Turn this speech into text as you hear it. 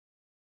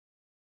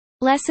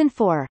Lesson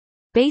 4.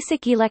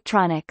 Basic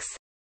Electronics.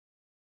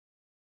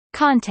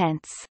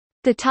 Contents.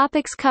 The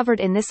topics covered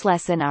in this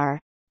lesson are: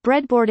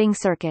 breadboarding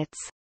circuits.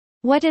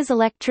 What is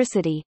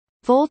electricity?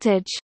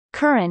 Voltage,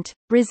 current,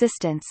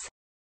 resistance.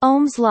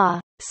 Ohm's law,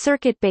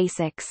 circuit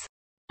basics.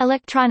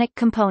 Electronic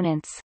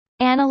components.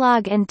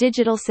 Analog and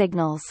digital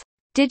signals.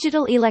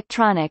 Digital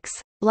electronics,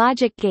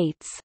 logic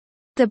gates.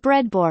 The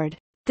breadboard.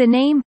 The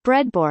name,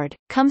 breadboard,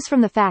 comes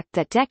from the fact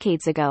that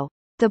decades ago,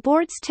 the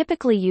boards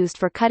typically used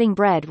for cutting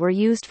bread were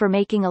used for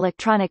making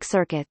electronic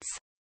circuits.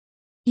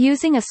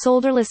 Using a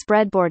solderless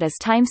breadboard is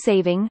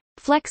time-saving,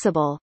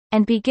 flexible,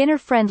 and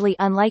beginner-friendly,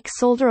 unlike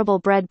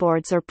solderable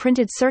breadboards or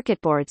printed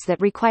circuit boards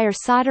that require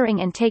soldering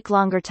and take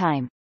longer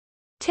time.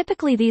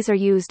 Typically these are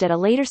used at a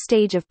later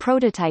stage of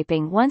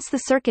prototyping once the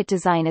circuit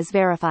design is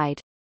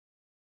verified.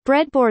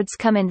 Breadboards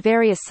come in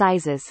various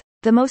sizes,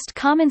 the most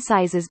common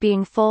sizes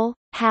being full,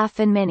 half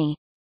and mini.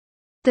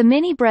 The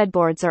mini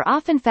breadboards are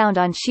often found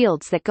on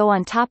shields that go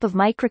on top of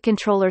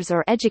microcontrollers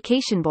or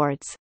education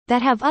boards,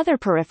 that have other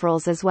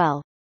peripherals as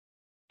well.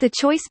 The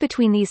choice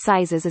between these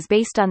sizes is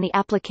based on the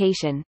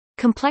application,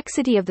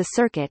 complexity of the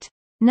circuit,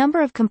 number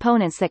of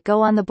components that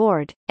go on the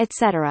board,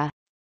 etc.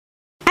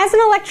 As an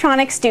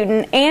electronics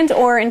student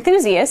and/or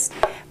enthusiast,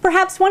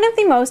 perhaps one of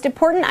the most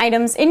important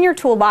items in your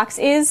toolbox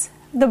is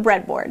the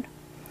breadboard.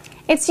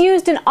 It's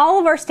used in all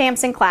of our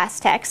stamps and class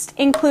text,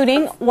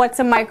 including What's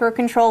a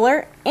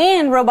Microcontroller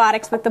and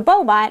Robotics with the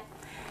Bobot,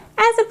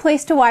 as a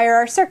place to wire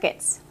our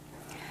circuits.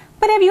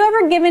 But have you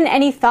ever given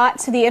any thought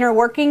to the inner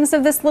workings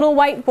of this little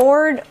white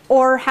board,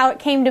 or how it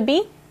came to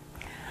be?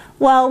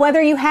 Well,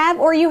 whether you have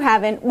or you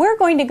haven't, we're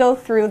going to go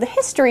through the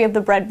history of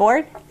the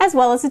breadboard, as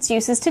well as its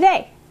uses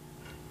today.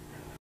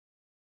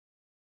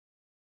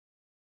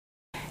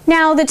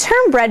 Now, the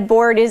term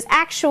breadboard is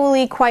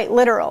actually quite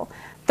literal.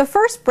 The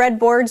first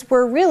breadboards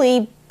were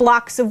really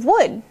blocks of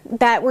wood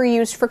that were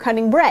used for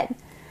cutting bread.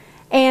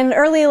 And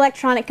early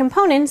electronic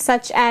components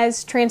such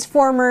as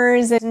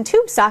transformers and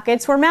tube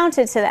sockets were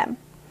mounted to them.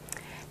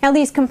 Now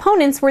these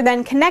components were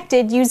then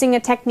connected using a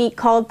technique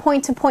called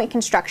point-to-point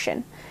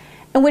construction,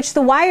 in which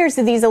the wires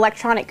of these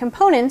electronic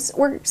components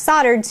were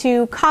soldered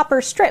to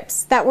copper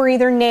strips that were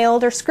either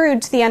nailed or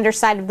screwed to the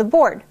underside of the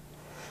board.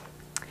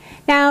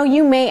 Now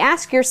you may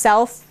ask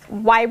yourself,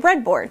 why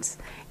breadboards?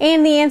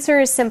 And the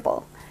answer is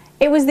simple.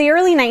 It was the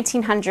early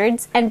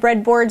 1900s, and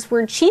breadboards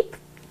were cheap,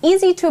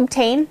 easy to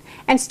obtain,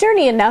 and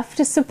sturdy enough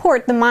to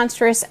support the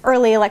monstrous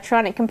early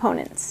electronic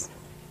components.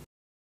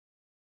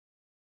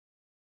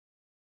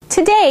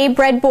 Today,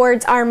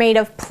 breadboards are made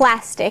of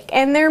plastic,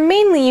 and they're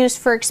mainly used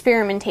for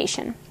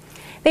experimentation.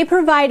 They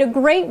provide a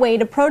great way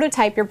to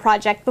prototype your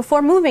project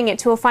before moving it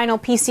to a final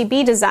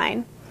PCB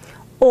design.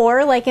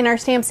 Or, like in our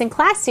Stamps and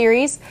Class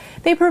series,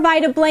 they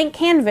provide a blank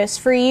canvas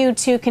for you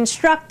to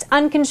construct,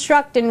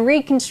 unconstruct, and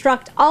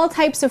reconstruct all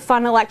types of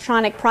fun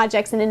electronic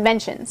projects and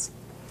inventions.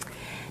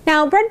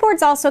 Now,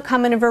 breadboards also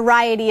come in a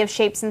variety of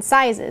shapes and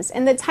sizes,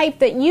 and the type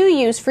that you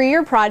use for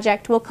your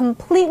project will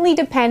completely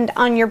depend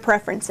on your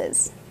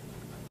preferences.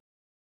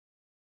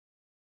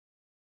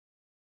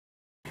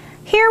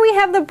 Here we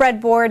have the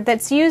breadboard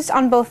that's used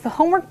on both the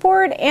homework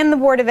board and the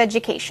Board of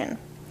Education.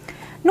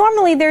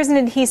 Normally there's an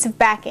adhesive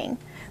backing,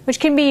 which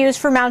can be used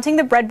for mounting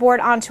the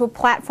breadboard onto a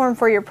platform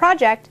for your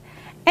project,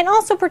 and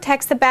also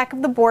protects the back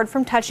of the board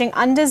from touching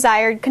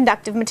undesired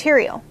conductive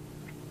material.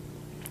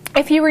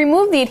 If you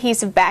remove the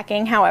adhesive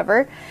backing,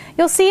 however,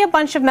 you'll see a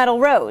bunch of metal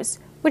rows,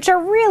 which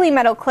are really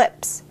metal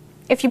clips.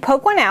 If you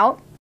poke one out,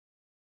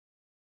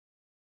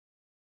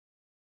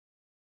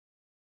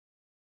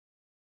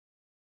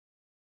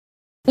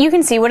 you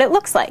can see what it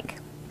looks like.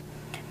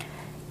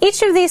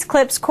 Each of these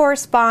clips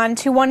correspond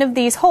to one of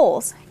these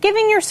holes,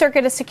 giving your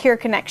circuit a secure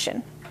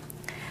connection.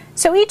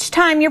 So each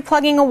time you're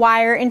plugging a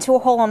wire into a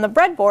hole on the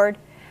breadboard,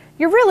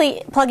 you're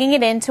really plugging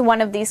it into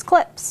one of these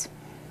clips.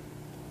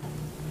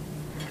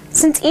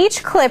 Since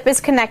each clip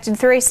is connected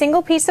through a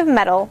single piece of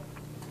metal,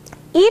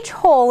 each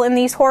hole in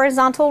these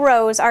horizontal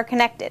rows are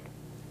connected.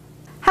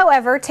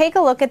 However, take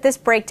a look at this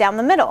break down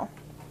the middle.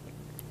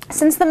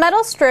 Since the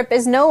metal strip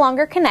is no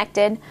longer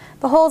connected,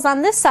 the holes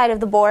on this side of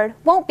the board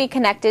won't be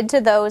connected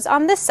to those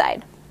on this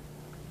side.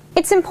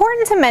 It's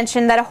important to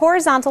mention that a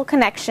horizontal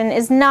connection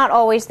is not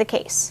always the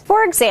case.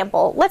 For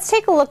example, let's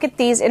take a look at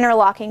these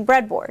interlocking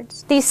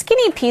breadboards. These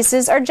skinny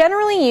pieces are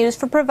generally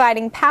used for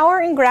providing power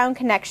and ground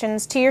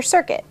connections to your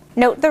circuit.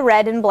 Note the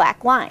red and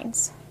black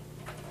lines.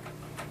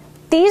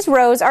 These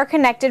rows are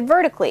connected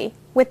vertically,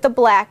 with the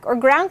black or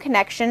ground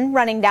connection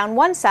running down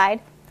one side,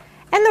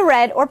 and the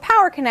red or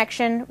power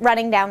connection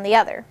running down the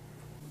other.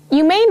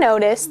 You may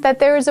notice that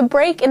there is a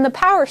break in the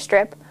power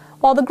strip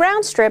while the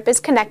ground strip is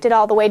connected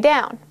all the way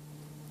down.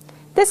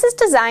 This is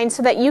designed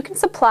so that you can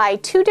supply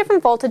two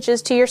different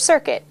voltages to your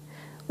circuit,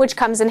 which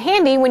comes in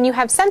handy when you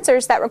have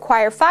sensors that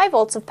require 5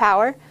 volts of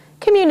power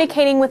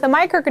communicating with a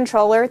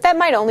microcontroller that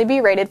might only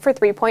be rated for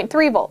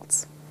 3.3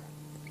 volts.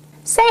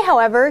 Say,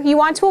 however, you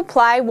want to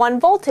apply 1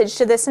 voltage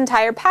to this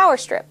entire power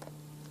strip.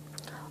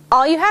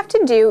 All you have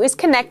to do is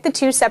connect the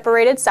two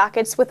separated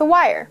sockets with a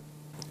wire.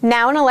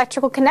 Now an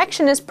electrical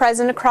connection is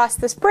present across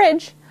this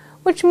bridge,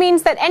 which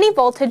means that any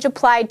voltage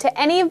applied to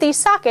any of these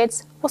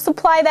sockets will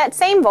supply that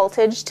same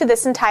voltage to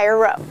this entire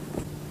row.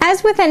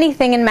 As with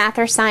anything in math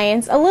or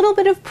science, a little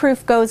bit of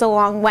proof goes a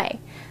long way.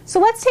 So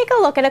let's take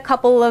a look at a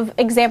couple of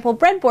example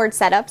breadboard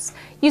setups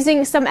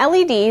using some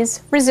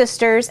LEDs,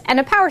 resistors, and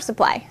a power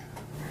supply.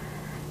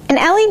 An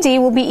LED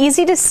will be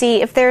easy to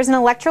see if there is an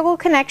electrical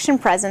connection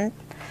present,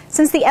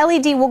 since the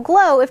LED will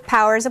glow if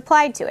power is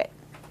applied to it.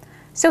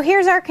 So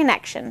here's our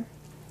connection.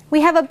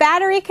 We have a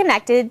battery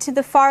connected to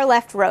the far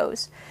left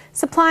rows,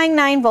 supplying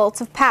 9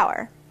 volts of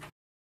power.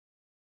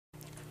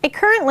 A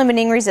current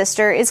limiting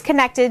resistor is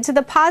connected to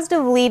the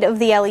positive lead of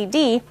the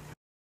LED,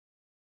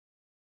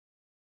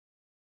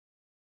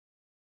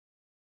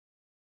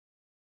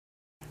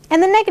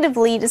 and the negative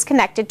lead is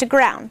connected to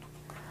ground.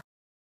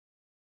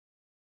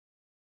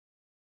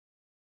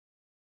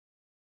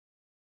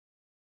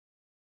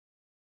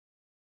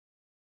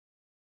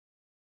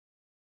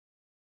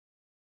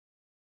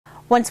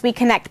 Once we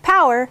connect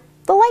power,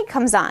 the light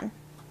comes on.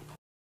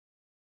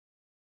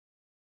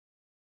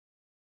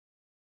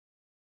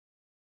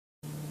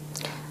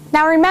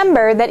 Now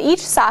remember that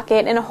each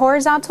socket in a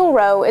horizontal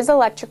row is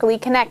electrically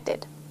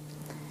connected.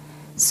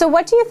 So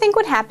what do you think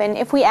would happen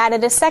if we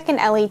added a second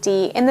LED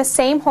in the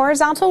same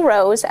horizontal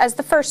rows as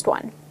the first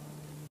one?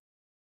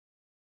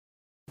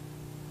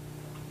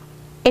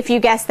 If you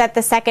guessed that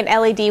the second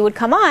LED would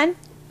come on,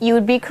 you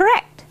would be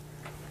correct.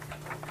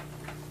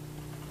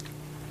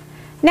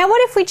 Now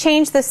what if we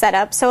change the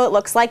setup so it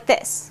looks like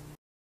this?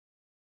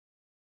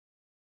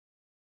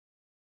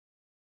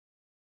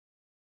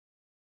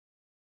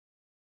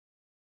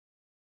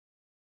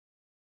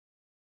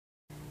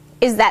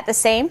 Is that the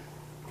same?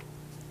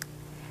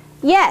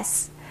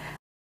 Yes.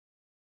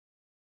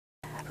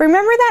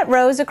 Remember that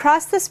rows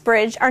across this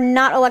bridge are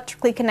not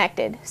electrically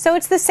connected, so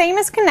it's the same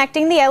as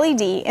connecting the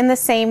LED in the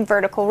same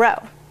vertical row.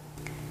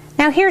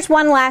 Now here's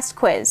one last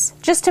quiz,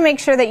 just to make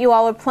sure that you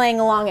all are playing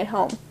along at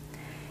home.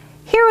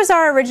 Here was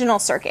our original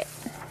circuit.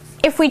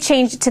 If we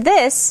change it to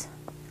this,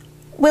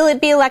 will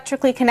it be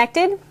electrically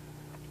connected?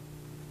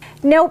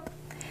 Nope.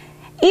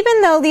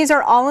 Even though these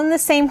are all in the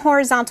same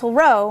horizontal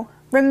row,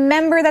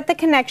 remember that the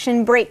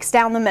connection breaks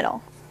down the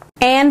middle.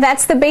 And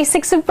that's the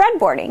basics of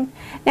breadboarding.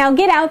 Now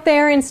get out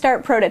there and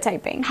start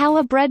prototyping. How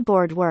a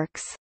breadboard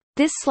works.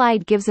 This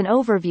slide gives an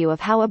overview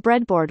of how a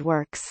breadboard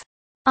works.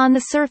 On the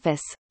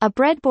surface, a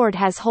breadboard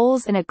has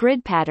holes in a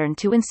grid pattern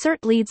to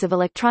insert leads of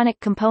electronic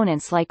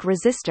components like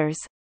resistors,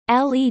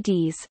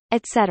 LEDs,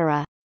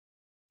 etc.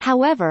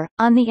 However,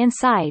 on the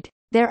inside,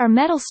 there are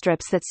metal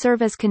strips that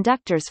serve as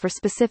conductors for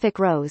specific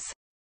rows.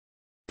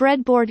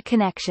 Breadboard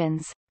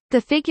connections.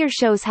 The figure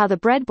shows how the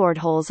breadboard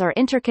holes are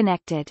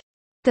interconnected.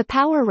 The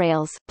power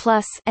rails,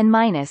 plus and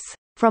minus,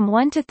 from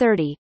 1 to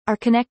 30, are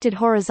connected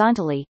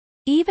horizontally,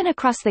 even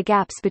across the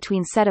gaps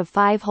between set of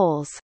 5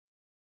 holes.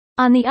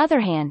 On the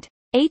other hand,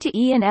 A to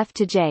E and F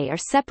to J are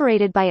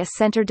separated by a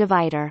center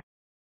divider.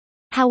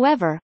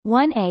 However,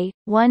 1A,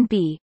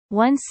 1B,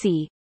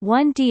 1C,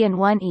 1D and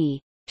 1E,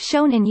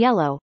 shown in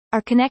yellow,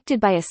 are connected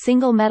by a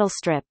single metal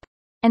strip,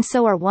 and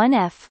so are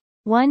 1F,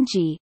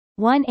 1G,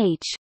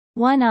 1H,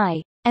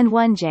 1I, and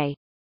 1J.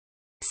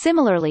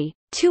 Similarly,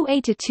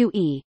 2A to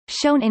 2E,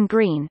 shown in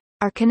green,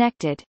 are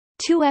connected,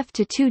 2F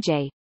to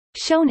 2J,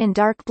 shown in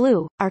dark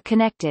blue, are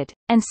connected,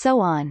 and so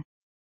on.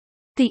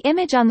 The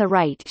image on the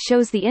right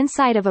shows the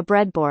inside of a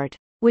breadboard,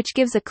 which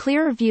gives a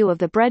clearer view of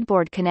the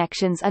breadboard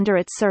connections under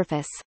its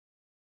surface.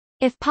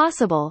 If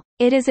possible,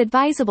 it is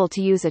advisable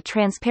to use a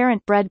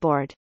transparent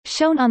breadboard,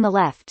 shown on the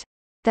left,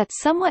 that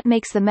somewhat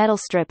makes the metal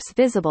strips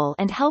visible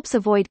and helps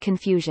avoid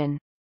confusion.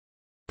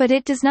 But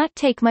it does not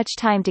take much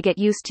time to get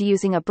used to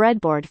using a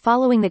breadboard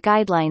following the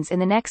guidelines in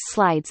the next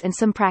slides and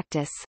some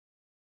practice.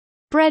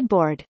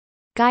 Breadboard.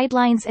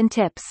 Guidelines and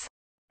tips.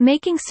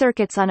 Making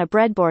circuits on a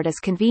breadboard is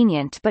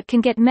convenient but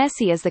can get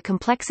messy as the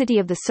complexity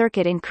of the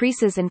circuit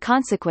increases and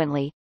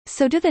consequently,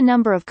 so do the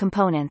number of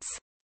components.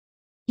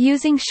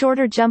 Using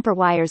shorter jumper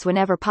wires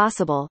whenever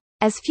possible,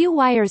 as few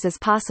wires as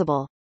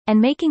possible,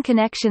 and making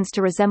connections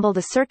to resemble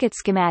the circuit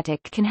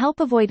schematic can help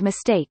avoid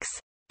mistakes,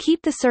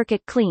 keep the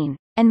circuit clean,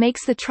 and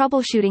makes the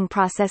troubleshooting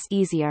process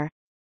easier.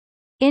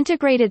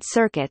 Integrated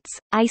circuits,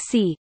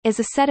 IC, is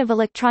a set of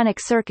electronic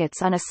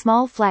circuits on a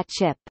small flat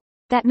chip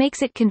that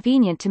makes it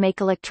convenient to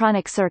make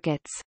electronic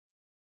circuits.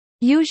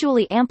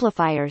 Usually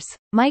amplifiers,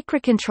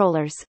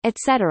 microcontrollers,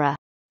 etc.,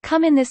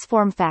 come in this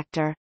form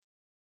factor.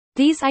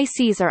 These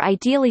ICs are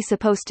ideally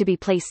supposed to be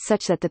placed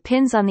such that the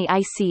pins on the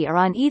IC are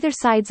on either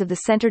sides of the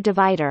center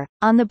divider,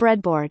 on the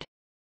breadboard.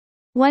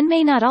 One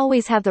may not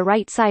always have the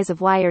right size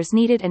of wires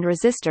needed, and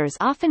resistors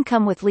often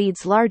come with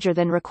leads larger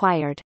than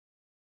required.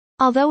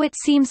 Although it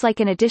seems like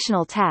an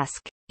additional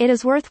task, it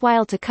is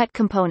worthwhile to cut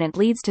component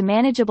leads to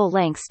manageable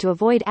lengths to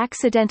avoid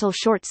accidental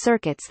short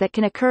circuits that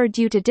can occur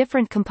due to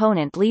different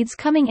component leads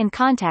coming in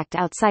contact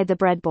outside the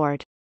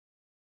breadboard.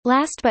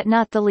 Last but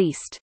not the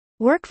least,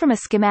 work from a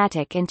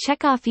schematic and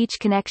check off each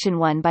connection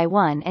one by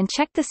one and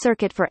check the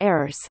circuit for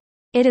errors.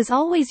 It is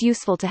always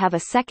useful to have a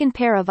second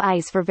pair of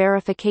eyes for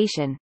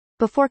verification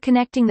before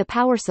connecting the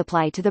power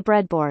supply to the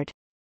breadboard.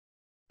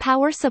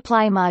 Power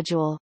supply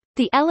module.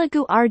 The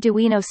Elegoo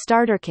Arduino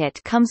starter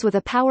kit comes with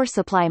a power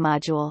supply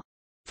module.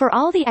 For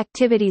all the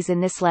activities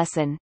in this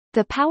lesson,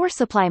 the power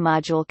supply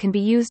module can be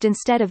used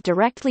instead of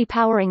directly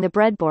powering the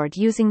breadboard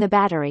using the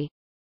battery.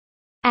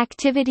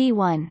 Activity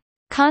 1.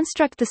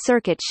 Construct the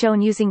circuit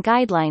shown using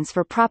guidelines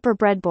for proper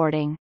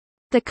breadboarding.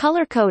 The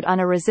color code on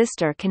a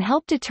resistor can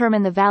help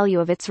determine the value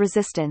of its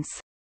resistance.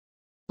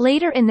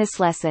 Later in this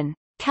lesson,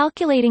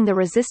 calculating the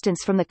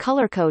resistance from the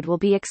color code will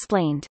be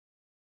explained.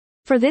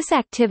 For this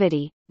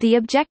activity, the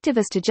objective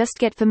is to just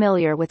get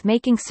familiar with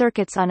making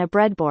circuits on a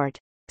breadboard,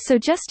 so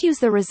just use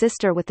the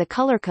resistor with the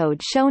color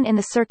code shown in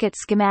the circuit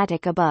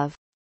schematic above.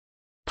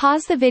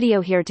 Pause the video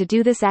here to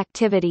do this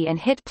activity and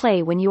hit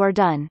play when you are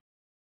done.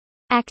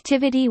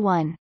 Activity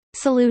 1.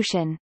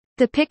 Solution.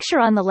 The picture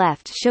on the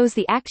left shows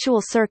the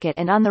actual circuit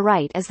and on the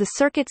right is the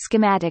circuit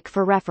schematic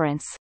for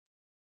reference.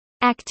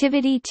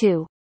 Activity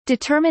 2.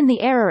 Determine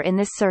the error in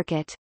this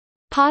circuit.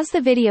 Pause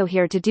the video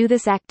here to do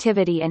this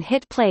activity and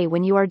hit play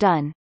when you are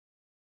done.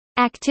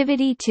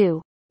 Activity 2.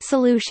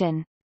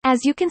 Solution.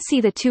 As you can see,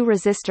 the two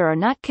resistors are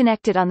not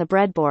connected on the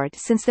breadboard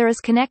since there is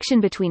connection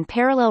between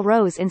parallel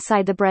rows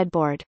inside the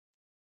breadboard.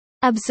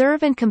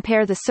 Observe and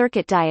compare the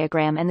circuit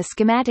diagram and the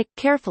schematic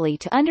carefully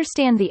to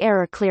understand the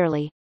error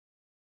clearly.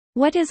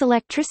 What is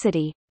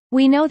electricity?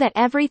 We know that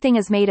everything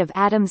is made of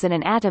atoms and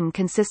an atom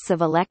consists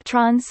of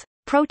electrons,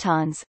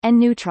 protons, and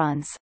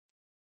neutrons.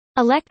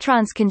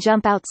 Electrons can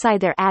jump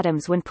outside their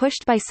atoms when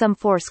pushed by some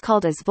force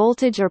called as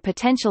voltage or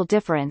potential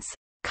difference,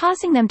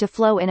 causing them to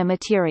flow in a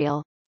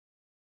material.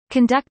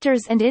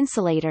 Conductors and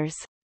insulators.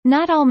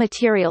 Not all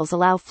materials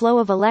allow flow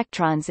of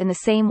electrons in the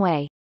same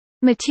way.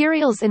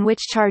 Materials in which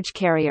charge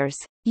carriers,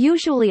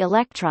 usually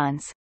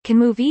electrons, can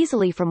move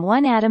easily from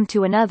one atom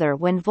to another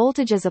when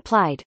voltage is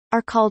applied,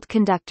 are called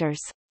conductors.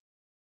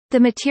 The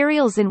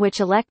materials in which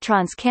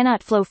electrons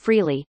cannot flow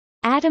freely,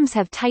 atoms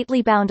have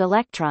tightly bound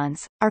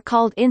electrons, are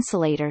called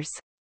insulators.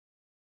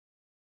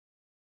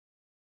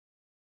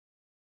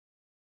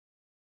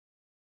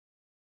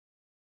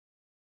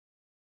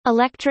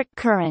 Electric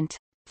current.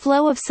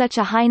 Flow of such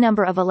a high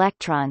number of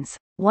electrons,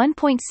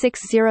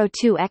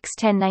 1.602 x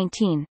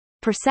 1019,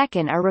 per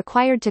second are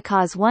required to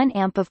cause 1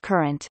 amp of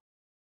current.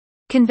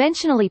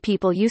 Conventionally,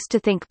 people used to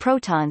think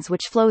protons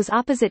which flows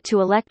opposite to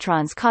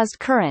electrons caused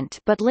current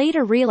but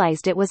later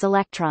realized it was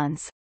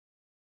electrons.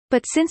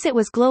 But since it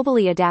was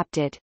globally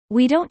adapted,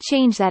 we don't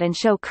change that and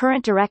show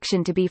current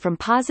direction to be from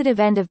positive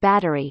end of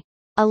battery,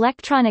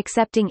 electron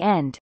accepting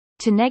end,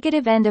 to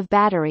negative end of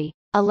battery,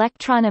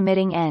 electron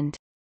emitting end.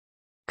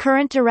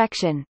 Current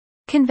direction.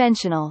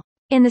 Conventional.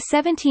 In the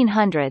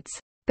 1700s,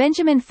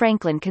 Benjamin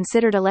Franklin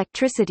considered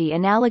electricity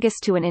analogous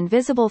to an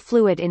invisible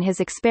fluid in his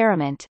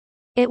experiment.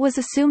 It was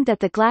assumed that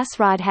the glass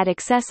rod had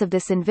excess of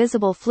this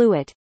invisible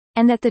fluid,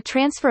 and that the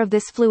transfer of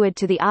this fluid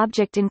to the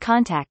object in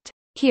contact,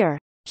 here,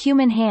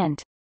 human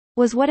hand,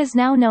 was what is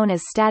now known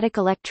as static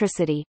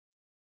electricity.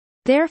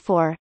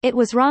 Therefore, it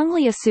was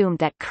wrongly assumed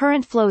that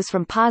current flows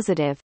from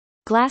positive,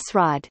 glass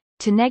rod,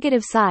 to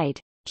negative side,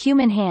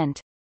 human hand,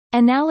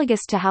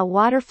 analogous to how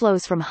water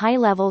flows from high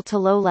level to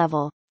low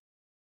level.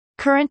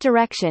 Current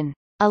direction.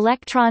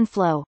 Electron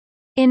flow.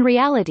 In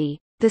reality,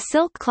 the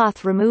silk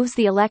cloth removes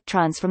the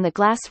electrons from the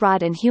glass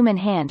rod and human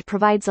hand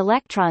provides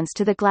electrons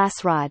to the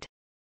glass rod.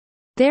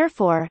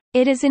 Therefore,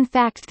 it is in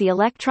fact the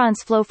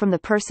electrons flow from the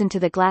person to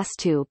the glass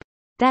tube.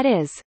 That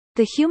is,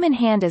 the human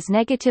hand is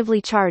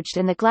negatively charged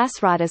and the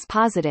glass rod is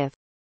positive,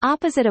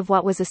 opposite of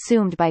what was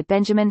assumed by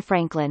Benjamin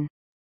Franklin.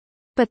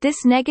 But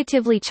this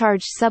negatively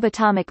charged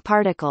subatomic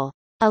particle,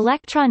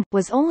 electron,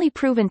 was only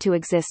proven to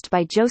exist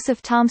by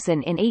Joseph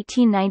Thomson in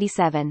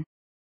 1897.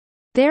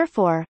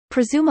 Therefore,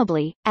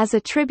 presumably, as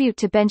a tribute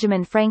to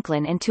Benjamin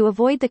Franklin and to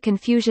avoid the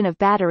confusion of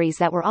batteries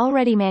that were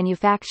already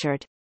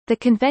manufactured, the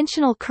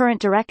conventional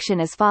current direction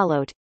is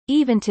followed,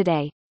 even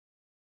today.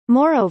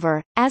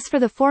 Moreover, as for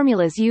the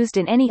formulas used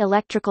in any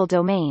electrical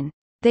domain,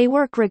 they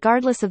work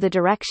regardless of the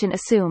direction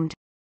assumed.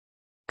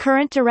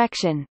 Current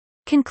direction.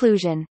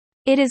 Conclusion.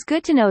 It is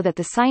good to know that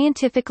the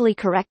scientifically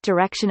correct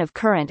direction of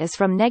current is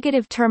from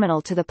negative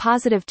terminal to the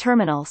positive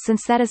terminal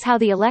since that is how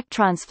the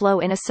electrons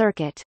flow in a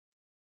circuit.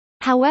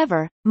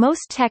 However,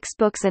 most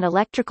textbooks and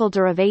electrical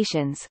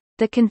derivations,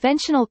 the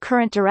conventional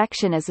current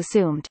direction is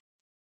assumed.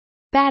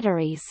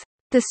 Batteries.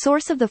 The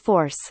source of the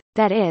force,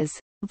 that is,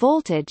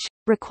 voltage,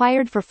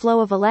 required for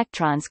flow of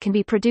electrons can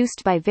be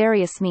produced by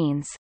various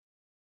means.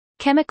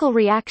 Chemical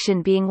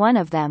reaction being one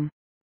of them.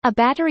 A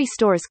battery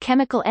stores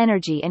chemical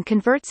energy and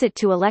converts it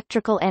to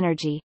electrical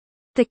energy.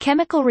 The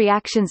chemical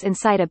reactions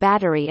inside a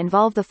battery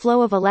involve the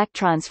flow of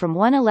electrons from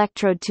one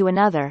electrode to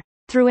another,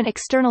 through an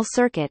external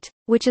circuit,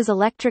 which is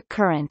electric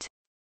current.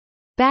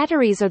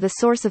 Batteries are the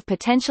source of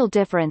potential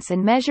difference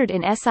and measured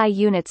in SI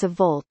units of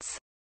volts.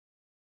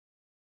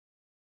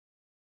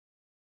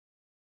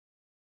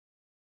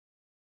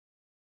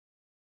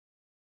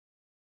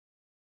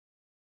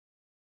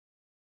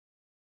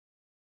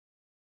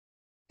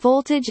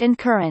 Voltage and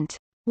current.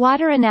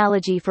 Water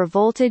analogy for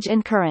voltage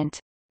and current.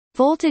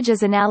 Voltage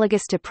is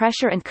analogous to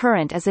pressure and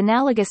current is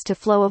analogous to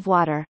flow of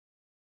water.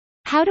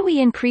 How do we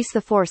increase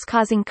the force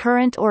causing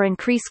current or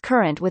increase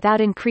current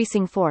without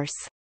increasing force?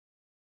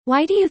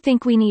 Why do you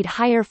think we need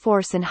higher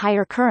force and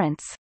higher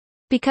currents?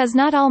 Because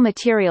not all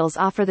materials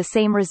offer the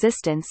same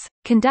resistance,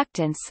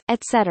 conductance,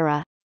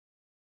 etc.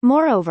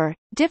 Moreover,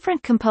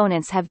 different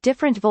components have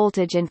different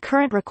voltage and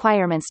current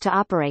requirements to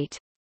operate.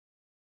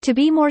 To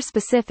be more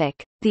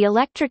specific, the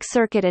electric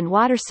circuit and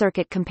water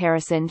circuit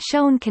comparison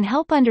shown can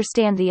help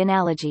understand the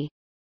analogy.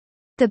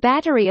 The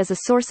battery is a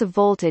source of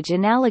voltage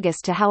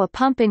analogous to how a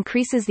pump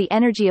increases the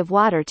energy of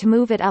water to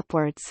move it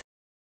upwards.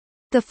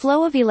 The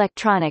flow of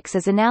electronics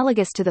is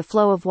analogous to the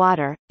flow of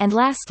water, and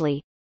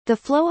lastly, the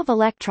flow of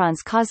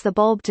electrons cause the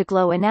bulb to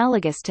glow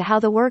analogous to how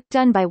the work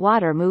done by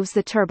water moves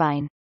the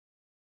turbine.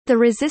 The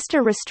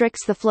resistor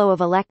restricts the flow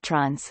of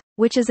electrons,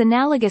 which is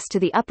analogous to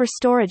the upper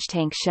storage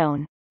tank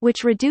shown,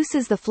 which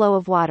reduces the flow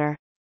of water.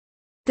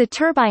 The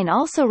turbine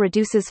also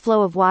reduces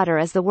flow of water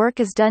as the work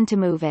is done to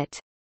move it.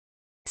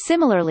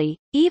 Similarly,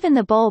 even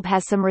the bulb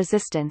has some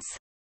resistance.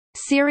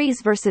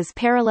 Series versus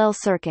parallel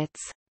circuits.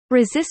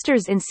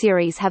 Resistors in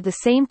series have the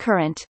same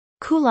current,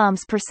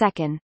 coulombs per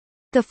second.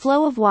 The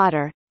flow of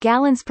water,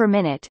 gallons per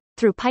minute,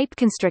 through pipe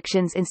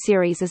constrictions in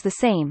series is the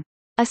same,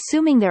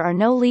 assuming there are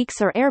no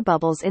leaks or air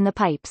bubbles in the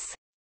pipes.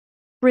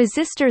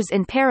 Resistors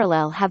in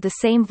parallel have the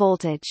same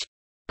voltage.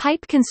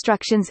 Pipe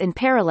constructions in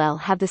parallel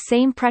have the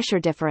same pressure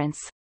difference.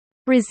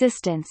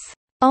 Resistance.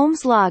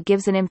 Ohm's law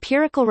gives an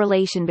empirical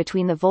relation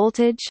between the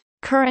voltage,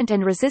 current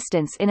and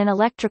resistance in an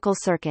electrical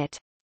circuit.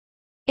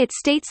 It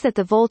states that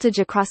the voltage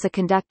across a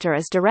conductor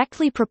is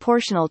directly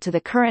proportional to the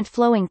current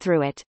flowing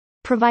through it,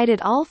 provided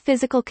all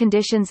physical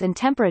conditions and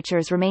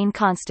temperatures remain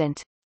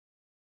constant.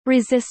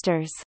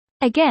 Resistors.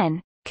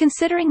 Again,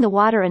 considering the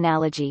water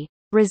analogy,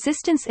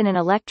 resistance in an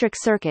electric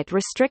circuit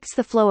restricts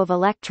the flow of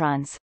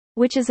electrons,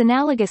 which is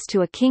analogous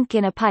to a kink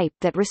in a pipe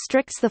that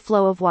restricts the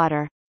flow of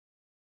water.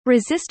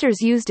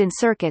 Resistors used in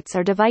circuits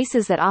are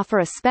devices that offer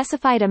a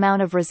specified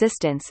amount of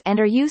resistance and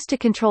are used to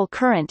control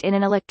current in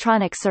an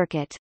electronic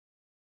circuit.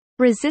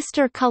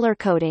 Resistor color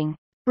coding.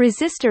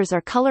 Resistors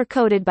are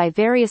color-coded by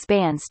various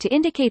bands to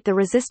indicate the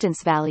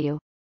resistance value.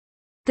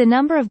 The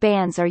number of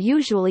bands are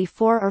usually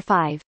 4 or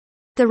 5.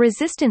 The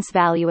resistance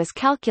value is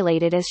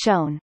calculated as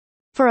shown.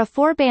 For a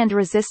 4-band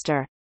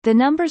resistor, the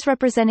numbers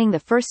representing the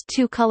first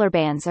 2 color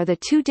bands are the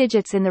 2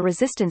 digits in the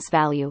resistance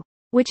value,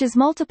 which is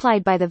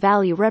multiplied by the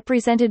value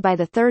represented by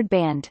the 3rd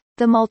band,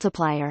 the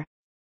multiplier.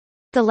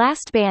 The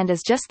last band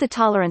is just the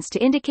tolerance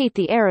to indicate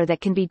the error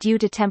that can be due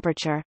to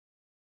temperature.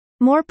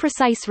 More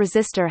precise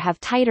resistor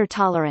have tighter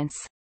tolerance.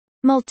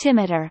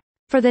 Multimeter.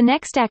 For the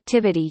next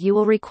activity you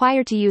will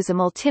require to use a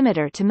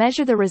multimeter to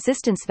measure the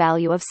resistance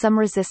value of some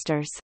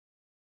resistors.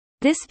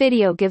 This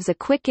video gives a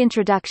quick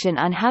introduction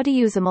on how to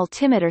use a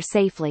multimeter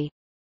safely.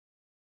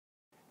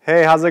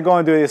 Hey, how's it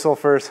going,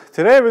 do-it-yourselfers?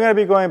 Today we're going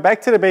to be going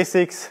back to the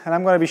basics and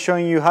I'm going to be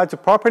showing you how to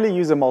properly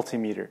use a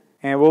multimeter.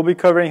 And we'll be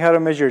covering how to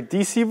measure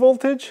DC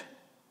voltage,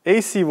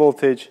 AC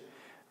voltage,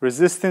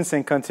 resistance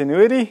and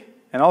continuity,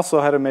 and also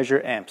how to measure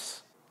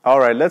amps.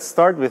 Alright, let's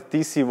start with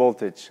DC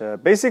voltage.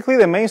 Basically,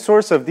 the main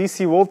source of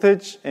DC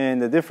voltage in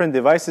the different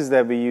devices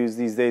that we use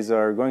these days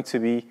are going to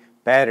be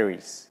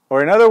batteries.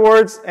 Or in other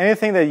words,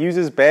 anything that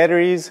uses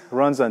batteries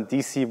runs on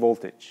DC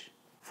voltage.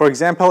 For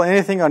example,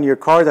 anything on your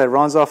car that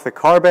runs off the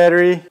car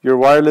battery, your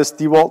wireless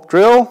DeWalt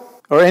drill,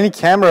 or any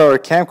camera or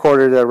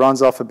camcorder that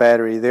runs off a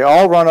battery, they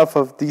all run off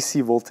of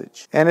DC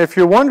voltage. And if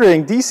you're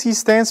wondering, DC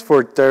stands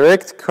for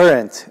direct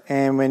current.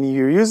 And when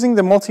you're using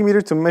the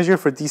multimeter to measure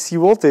for DC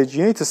voltage,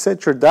 you need to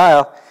set your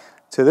dial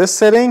to this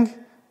setting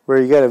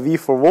where you get a V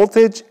for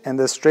voltage and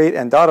the straight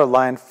and dotted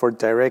line for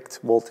direct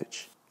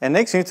voltage. And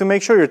next, you need to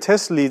make sure your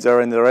test leads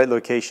are in the right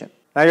location.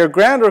 Now, your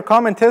ground or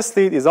common test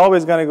lead is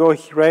always going to go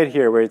right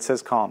here where it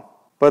says COM.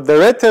 But the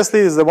red test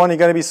lead is the one you're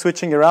going to be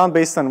switching around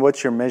based on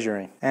what you're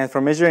measuring. And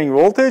for measuring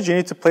voltage, you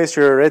need to place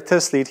your red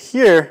test lead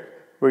here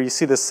where you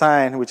see the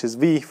sign, which is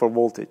V for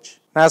voltage.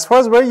 Now, as far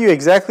as where you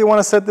exactly want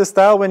to set this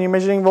dial when you're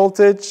measuring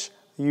voltage,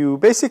 you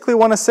basically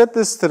want to set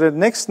this to the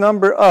next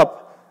number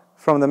up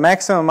from the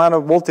maximum amount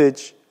of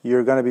voltage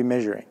you're going to be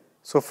measuring.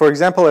 So for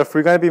example, if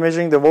we're going to be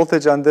measuring the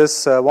voltage on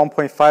this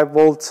 1.5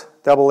 volt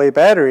AA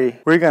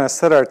battery, we're going to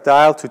set our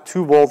dial to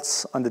 2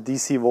 volts on the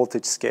DC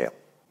voltage scale.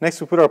 Next,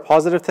 we put our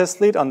positive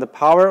test lead on the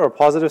power or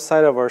positive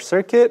side of our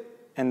circuit,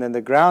 and then the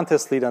ground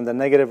test lead on the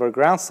negative or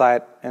ground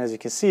side. And as you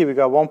can see, we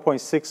got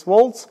 1.6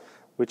 volts,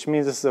 which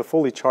means this is a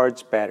fully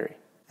charged battery.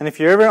 And if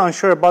you're ever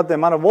unsure about the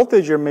amount of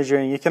voltage you're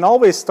measuring, you can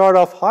always start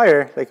off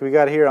higher, like we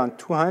got here on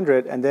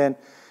 200, and then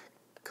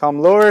come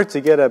lower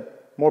to get a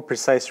more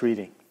precise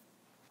reading.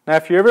 Now,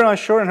 if you're ever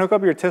unsure and hook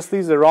up your test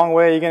leads the wrong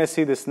way, you're going to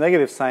see this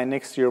negative sign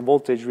next to your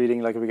voltage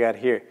reading like we got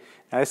here.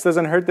 Now, this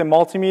doesn't hurt the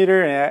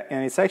multimeter,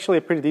 and it's actually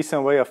a pretty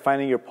decent way of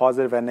finding your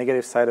positive and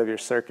negative side of your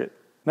circuit.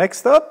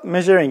 Next up,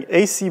 measuring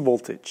AC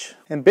voltage.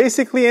 And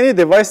basically, any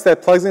device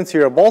that plugs into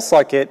your wall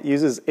socket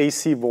uses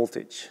AC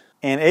voltage.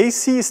 And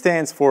AC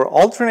stands for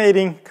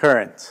alternating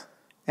current.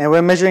 And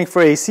when measuring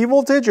for AC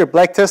voltage, your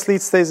black test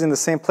lead stays in the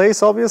same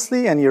place,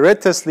 obviously, and your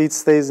red test lead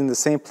stays in the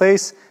same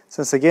place,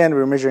 since again,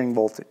 we're measuring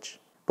voltage.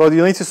 But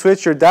you'll need to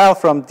switch your dial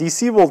from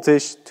DC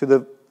voltage to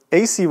the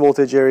AC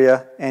voltage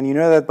area, and you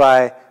know that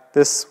by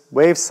this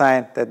wave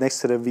sign that's next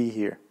to the V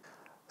here.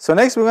 So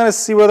next we're going to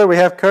see whether we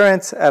have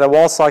current at a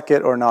wall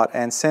socket or not.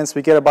 And since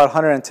we get about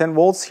 110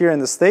 volts here in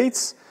the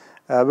States,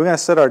 we're going to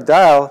set our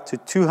dial to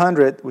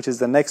 200, which is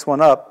the next one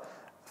up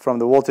from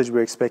the voltage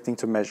we're expecting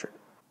to measure.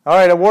 All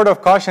right, a word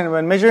of caution.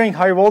 When measuring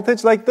high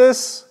voltage like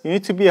this, you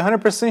need to be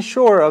 100%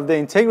 sure of the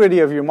integrity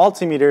of your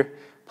multimeter,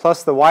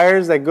 plus the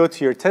wires that go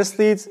to your test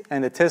leads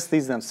and the test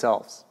leads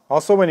themselves.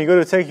 Also, when you go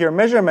to take your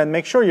measurement,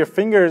 make sure your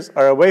fingers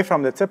are away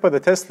from the tip of the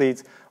test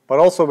leads, but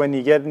also when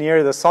you get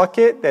near the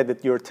socket,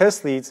 that your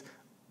test leads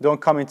don't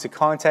come into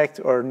contact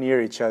or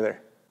near each other.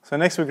 So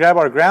next we grab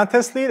our ground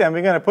test lead, and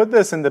we're going to put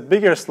this in the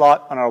bigger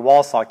slot on our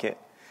wall socket.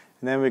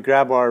 And then we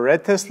grab our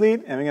red test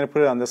lead, and we're going to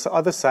put it on this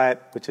other side,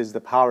 which is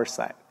the power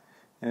side.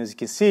 And as you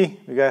can see,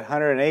 we got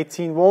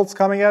 118 volts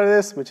coming out of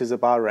this, which is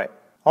about right.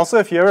 Also,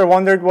 if you ever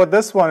wondered what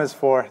this one is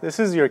for, this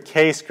is your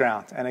case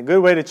ground. And a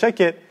good way to check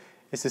it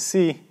is to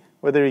see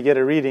whether you get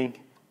a reading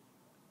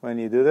when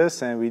you do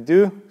this, and we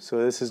do,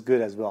 so this is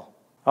good as well.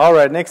 All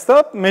right, next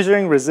up,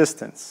 measuring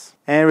resistance.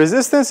 And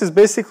resistance is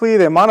basically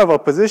the amount of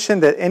opposition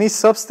that any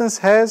substance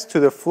has to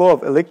the flow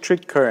of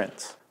electric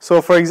current.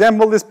 So for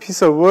example, this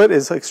piece of wood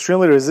is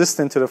extremely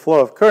resistant to the flow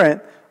of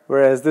current,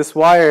 whereas this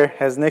wire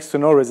has next to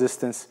no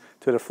resistance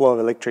to the flow of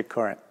electric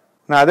current.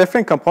 Now,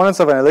 different components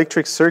of an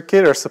electric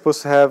circuit are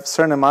supposed to have a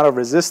certain amount of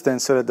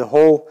resistance so that the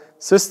whole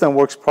system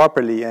works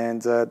properly,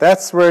 and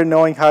that's where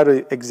knowing how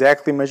to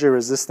exactly measure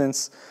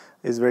resistance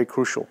is very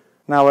crucial.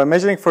 Now, when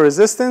measuring for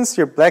resistance,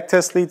 your black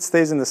test lead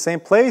stays in the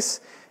same place,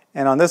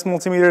 and on this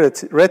multimeter,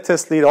 the red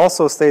test lead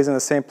also stays in the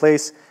same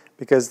place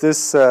because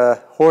this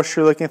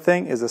horseshoe-looking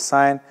thing is a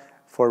sign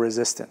for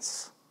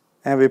resistance.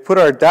 And we put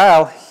our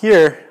dial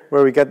here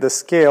where we get the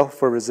scale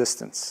for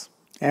resistance.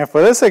 And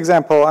for this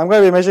example, I'm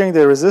going to be measuring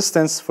the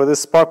resistance for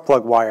this spark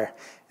plug wire.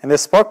 And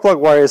this spark plug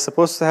wire is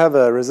supposed to have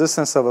a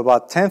resistance of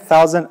about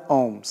 10,000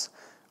 ohms.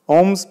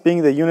 Ohms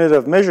being the unit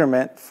of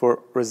measurement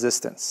for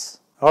resistance.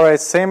 All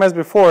right, same as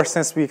before,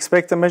 since we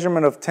expect a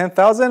measurement of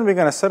 10,000, we're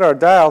going to set our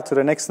dial to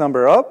the next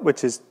number up,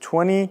 which is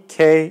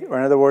 20K, or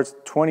in other words,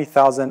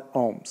 20,000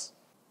 ohms.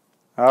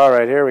 All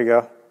right, here we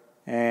go.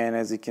 And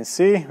as you can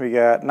see, we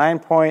got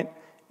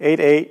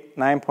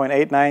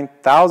 9.89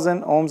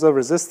 thousand ohms of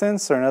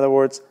resistance, or in other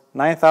words,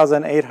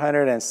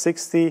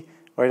 9,860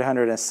 or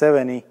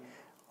 870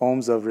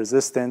 ohms of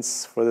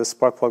resistance for this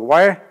spark plug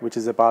wire, which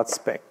is about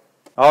spec.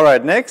 All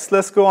right, next,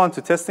 let's go on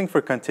to testing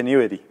for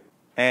continuity.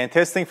 And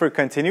testing for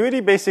continuity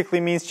basically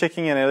means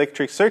checking an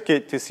electric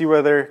circuit to see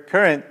whether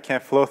current can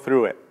flow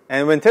through it.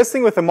 And when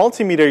testing with a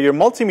multimeter, your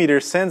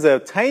multimeter sends a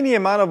tiny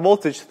amount of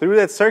voltage through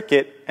that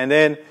circuit, and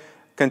then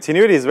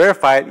continuity is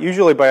verified,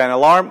 usually by an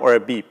alarm or a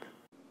beep.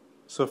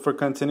 So for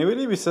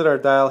continuity, we set our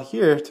dial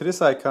here to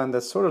this icon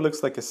that sort of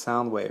looks like a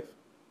sound wave.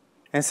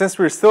 And since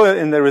we're still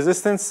in the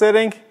resistance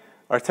setting,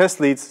 our test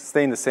leads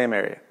stay in the same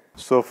area.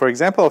 So for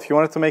example, if you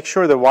wanted to make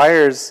sure the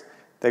wires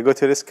that go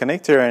to this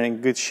connector are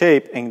in good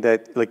shape and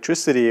that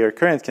electricity or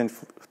current can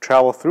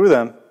travel through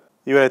them,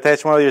 you would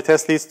attach one of your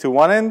test leads to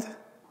one end,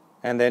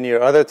 and then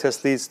your other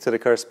test leads to the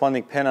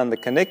corresponding pin on the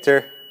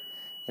connector.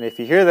 And if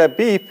you hear that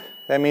beep,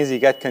 that means you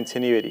got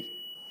continuity.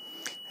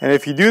 And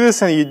if you do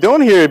this and you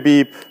don't hear a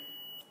beep,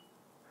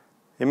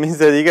 it means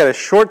that you got a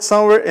short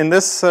somewhere in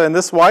this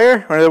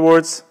wire, or in other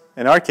words,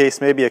 in our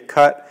case, maybe a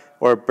cut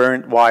or a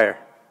burnt wire.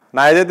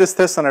 Now, I did this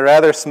test on a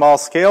rather small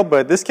scale,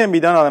 but this can be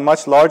done on a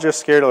much larger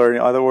scale, or in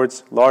other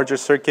words, larger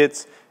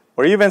circuits,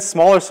 or even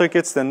smaller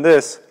circuits than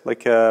this,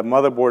 like a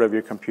motherboard of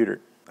your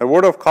computer. A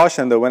word of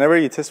caution, though, whenever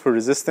you test for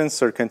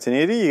resistance or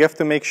continuity, you have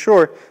to make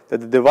sure that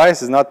the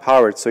device is not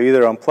powered, so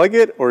either unplug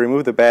it or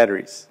remove the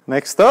batteries.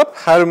 Next up,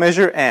 how to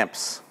measure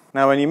amps.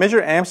 Now, when you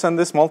measure amps on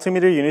this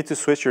multimeter, you need to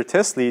switch your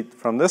test lead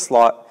from this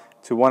slot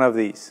to one of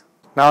these.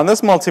 Now, on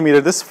this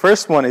multimeter, this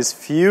first one is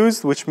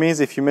fused, which means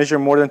if you measure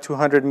more than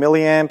 200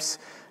 milliamps,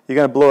 you're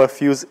going to blow a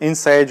fuse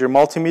inside your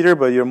multimeter,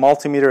 but your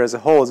multimeter as a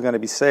whole is going to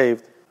be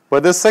saved.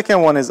 But this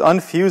second one is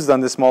unfused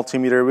on this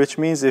multimeter, which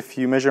means if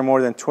you measure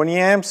more than 20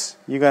 amps,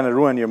 you're going to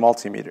ruin your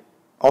multimeter.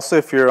 Also,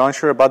 if you're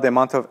unsure about the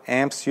amount of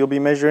amps you'll be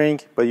measuring,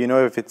 but you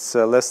know if it's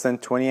less than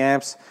 20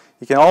 amps,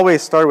 you can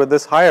always start with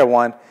this higher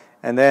one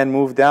and then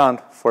move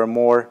down for a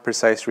more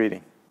precise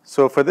reading.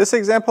 So for this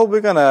example,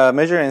 we're going to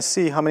measure and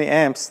see how many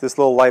amps this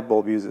little light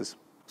bulb uses.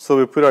 So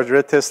we put our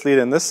red test lead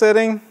in this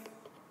setting.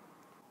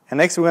 And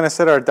next we're going to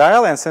set our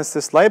dial, and since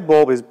this light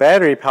bulb is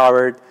battery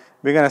powered,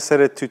 we're going to set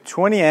it to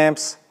 20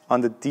 amps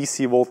on the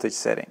DC voltage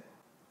setting.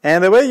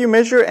 And the way you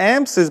measure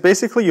amps is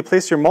basically you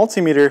place your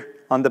multimeter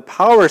on the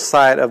power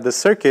side of the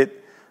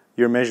circuit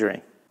you're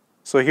measuring.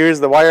 So here's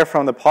the wire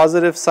from the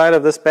positive side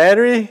of this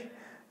battery.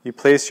 You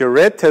place your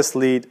red test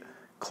lead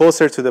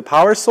closer to the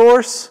power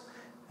source,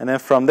 and then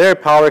from there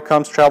power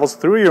travels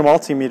through your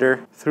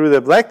multimeter, through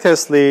the black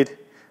test lead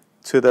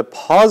to the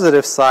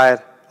positive side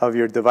of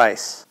your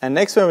device. And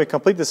next, when we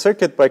complete the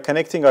circuit by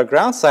connecting our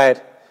ground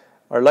side,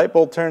 our light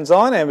bulb turns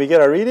on and we get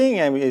our reading,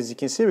 and as you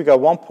can see, we got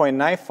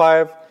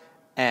 1.95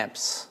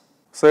 amps.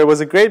 So it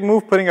was a great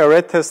move putting our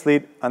red test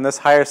lead on this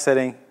higher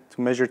setting to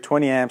measure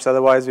 20 amps,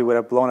 otherwise we would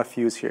have blown a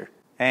fuse here.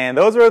 And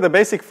those are the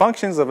basic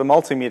functions of a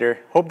multimeter.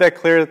 Hope that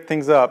cleared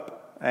things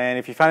up. And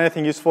if you found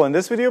anything useful in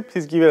this video,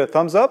 please give it a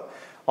thumbs up.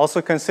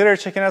 Also consider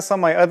checking out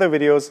some of my other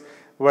videos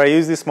where I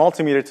use this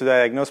multimeter to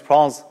diagnose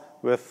problems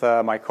with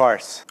my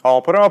cars.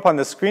 I'll put them up on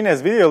the screen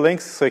as video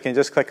links so you can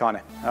just click on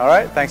it.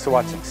 Alright, thanks for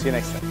watching. See you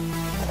next time.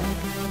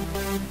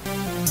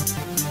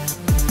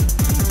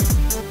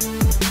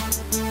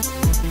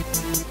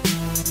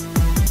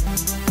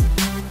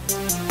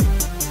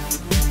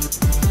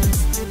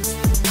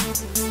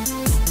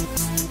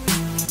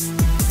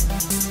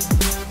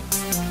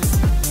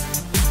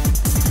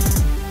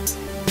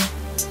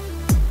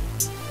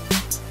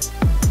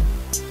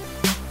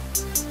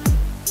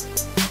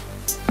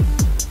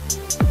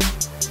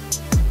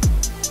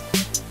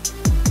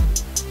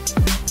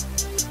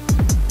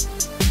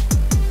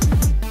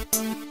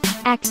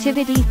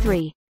 Activity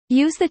 3.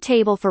 Use the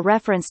table for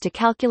reference to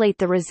calculate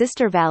the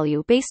resistor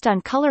value based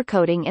on color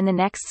coding in the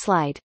next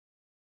slide.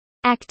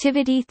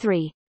 Activity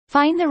 3.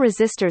 Find the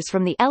resistors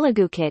from the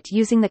Elegoo kit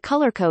using the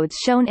color codes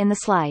shown in the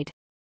slide.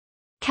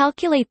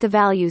 Calculate the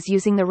values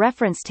using the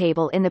reference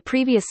table in the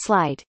previous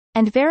slide,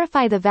 and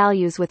verify the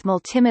values with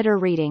multimeter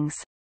readings.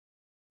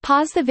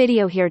 Pause the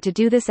video here to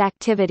do this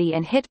activity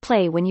and hit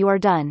play when you are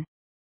done.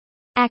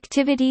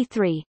 Activity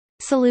 3.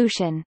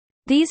 Solution.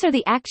 These are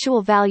the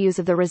actual values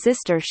of the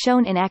resistor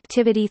shown in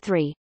Activity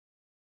 3.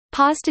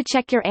 Pause to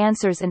check your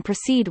answers and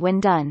proceed when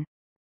done.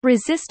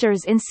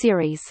 Resistors in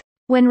series.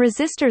 When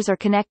resistors are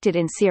connected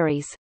in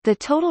series, the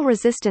total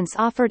resistance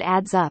offered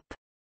adds up.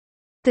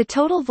 The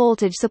total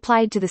voltage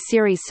supplied to the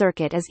series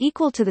circuit is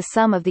equal to the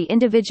sum of the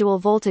individual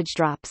voltage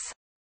drops.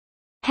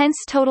 Hence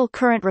total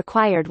current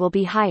required will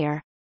be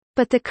higher.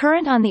 But the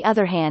current on the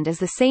other hand is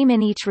the same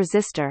in each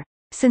resistor.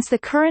 Since the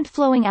current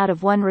flowing out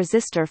of one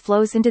resistor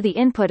flows into the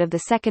input of the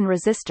second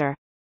resistor,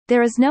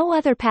 there is no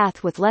other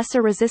path with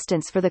lesser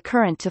resistance for the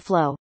current to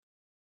flow.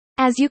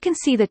 As you can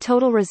see, the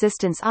total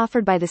resistance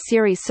offered by the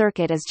series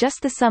circuit is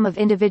just the sum of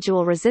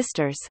individual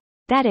resistors,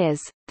 that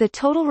is, the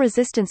total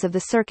resistance of the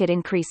circuit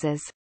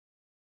increases.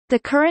 The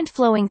current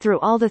flowing through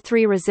all the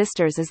three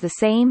resistors is the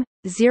same,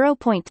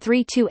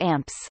 0.32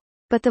 amps,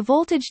 but the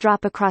voltage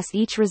drop across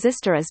each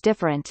resistor is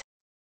different.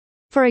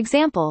 For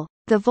example,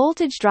 the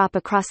voltage drop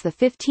across the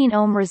 15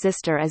 ohm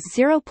resistor is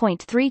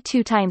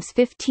 0.32 times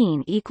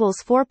 15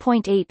 equals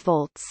 4.8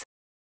 volts.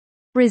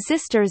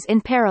 Resistors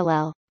in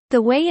parallel.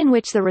 The way in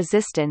which the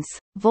resistance,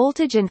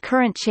 voltage and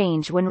current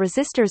change when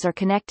resistors are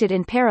connected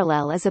in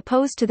parallel is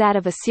opposed to that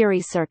of a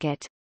series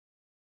circuit.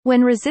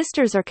 When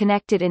resistors are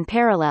connected in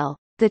parallel,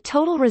 the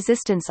total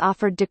resistance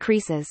offered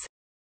decreases.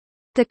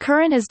 The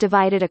current is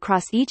divided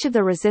across each of the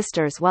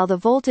resistors while the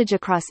voltage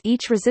across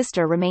each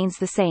resistor remains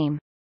the same.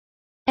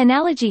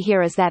 Analogy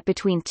here is that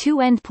between two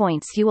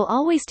endpoints you will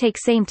always take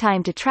same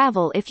time to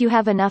travel if you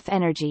have enough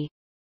energy.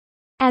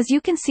 As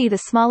you can see, the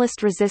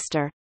smallest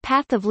resistor,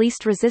 path of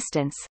least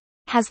resistance,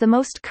 has the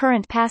most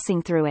current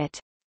passing through it.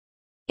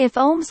 If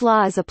Ohm's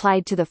law is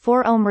applied to the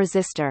 4 ohm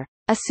resistor,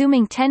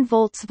 assuming 10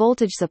 volts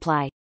voltage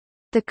supply,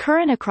 the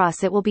current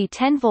across it will be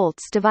 10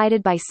 volts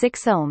divided by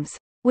 6 ohms,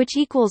 which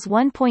equals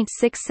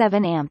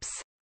 1.67 amps.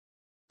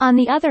 On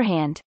the other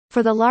hand,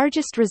 for the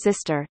largest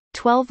resistor,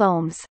 12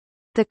 ohms,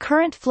 the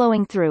current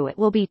flowing through it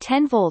will be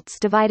 10 volts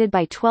divided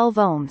by 12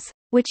 ohms,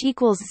 which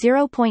equals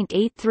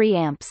 0.83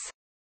 amps.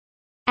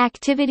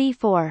 Activity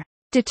 4.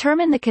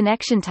 Determine the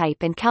connection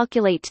type and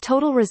calculate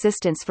total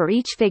resistance for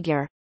each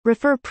figure.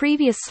 Refer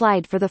previous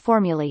slide for the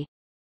formulae.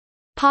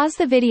 Pause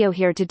the video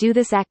here to do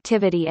this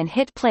activity and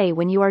hit play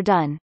when you are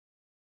done.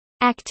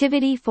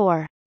 Activity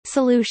 4.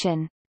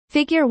 Solution.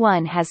 Figure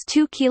 1 has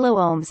 2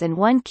 kΩ and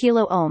 1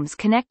 kΩ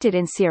connected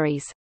in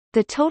series.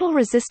 The total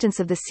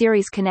resistance of the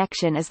series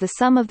connection is the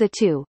sum of the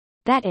two,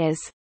 that is,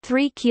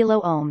 3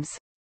 kΩ.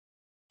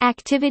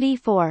 Activity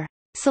 4.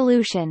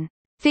 Solution.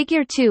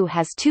 Figure 2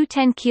 has two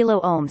 10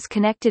 kΩ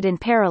connected in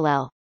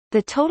parallel.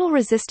 The total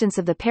resistance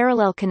of the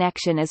parallel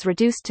connection is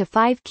reduced to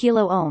 5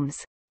 kΩ.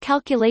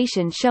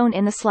 Calculation shown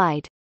in the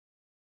slide.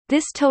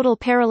 This total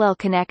parallel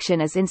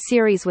connection is in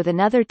series with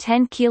another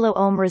 10 kΩ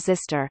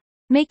resistor,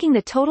 making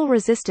the total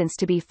resistance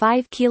to be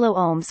 5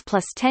 kΩ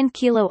plus 10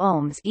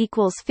 kΩ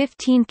equals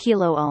 15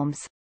 kΩ.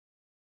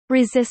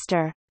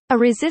 Resistor. A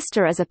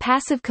resistor is a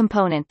passive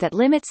component that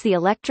limits the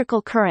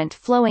electrical current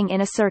flowing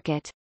in a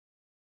circuit.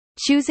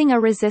 Choosing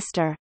a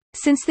resistor.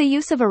 Since the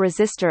use of a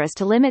resistor is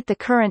to limit the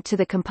current to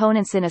the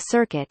components in a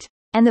circuit,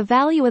 and the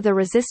value of the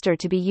resistor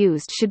to be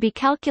used should be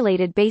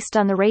calculated based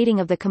on the rating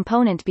of the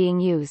component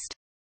being used.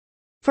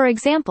 For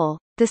example,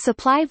 the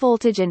supply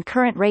voltage and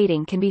current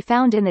rating can be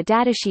found in the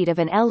datasheet of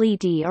an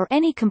LED or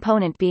any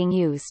component being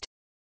used.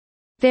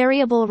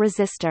 Variable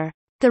resistor.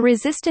 The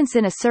resistance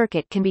in a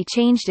circuit can be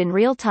changed in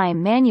real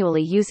time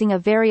manually using a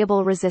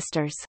variable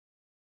resistors.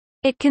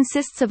 It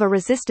consists of a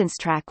resistance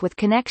track with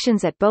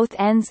connections at both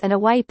ends and a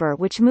wiper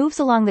which moves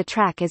along the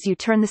track as you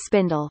turn the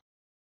spindle.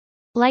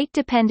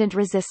 Light-dependent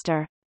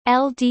resistor.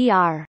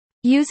 LDR.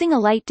 Using a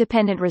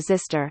light-dependent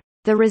resistor,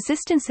 the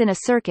resistance in a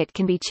circuit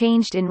can be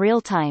changed in real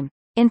time,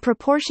 in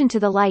proportion to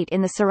the light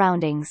in the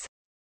surroundings.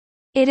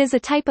 It is a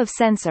type of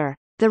sensor,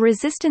 the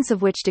resistance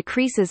of which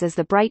decreases as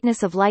the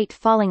brightness of light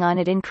falling on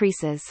it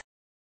increases.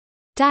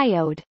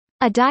 Diode.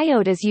 A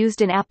diode is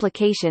used in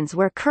applications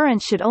where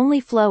current should only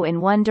flow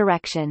in one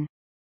direction.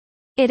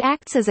 It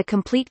acts as a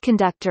complete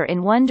conductor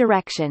in one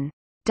direction,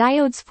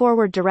 diode's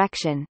forward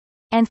direction,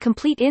 and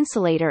complete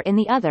insulator in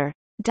the other,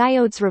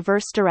 diode's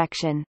reverse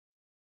direction.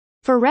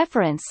 For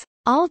reference,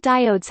 all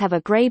diodes have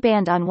a gray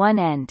band on one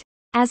end,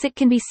 as it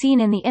can be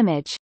seen in the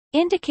image,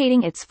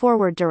 indicating its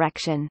forward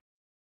direction.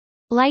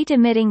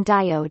 Light-emitting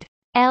diode.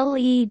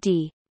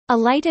 LED. A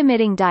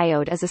light-emitting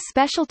diode is a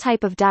special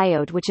type of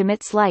diode which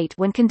emits light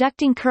when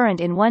conducting current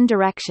in one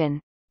direction,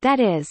 that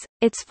is,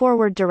 its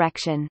forward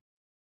direction.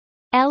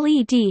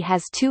 LED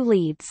has two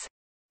leads.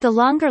 The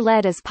longer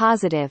lead is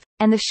positive,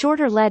 and the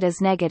shorter lead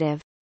is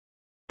negative.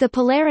 The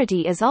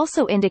polarity is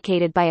also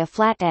indicated by a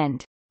flat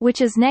end, which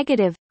is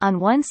negative, on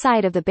one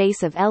side of the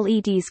base of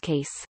LED's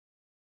case.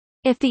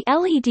 If the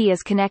LED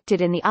is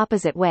connected in the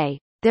opposite way,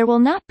 there will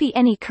not be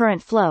any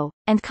current flow,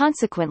 and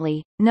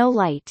consequently, no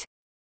light.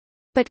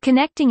 But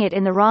connecting it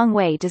in the wrong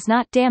way does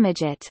not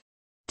damage it.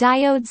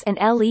 Diodes and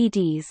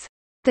LEDs.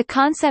 The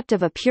concept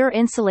of a pure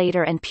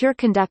insulator and pure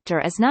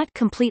conductor is not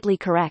completely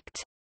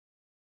correct.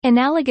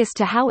 Analogous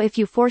to how if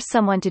you force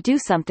someone to do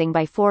something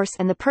by force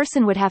and the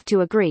person would have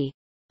to agree,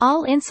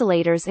 all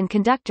insulators and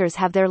conductors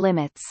have their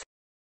limits.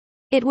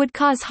 It would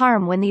cause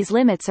harm when these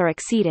limits are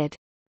exceeded.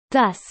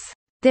 Thus,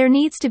 there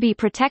needs to be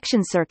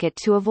protection circuit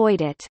to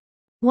avoid it.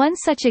 One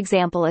such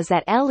example is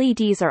that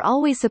LEDs are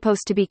always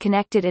supposed to be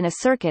connected in a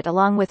circuit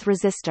along with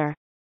resistor.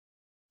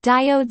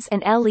 Diodes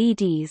and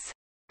LEDs.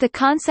 The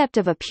concept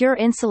of a pure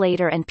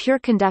insulator and pure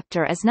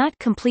conductor is not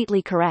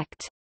completely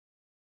correct.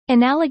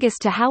 Analogous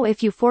to how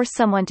if you force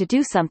someone to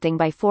do something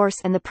by force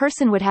and the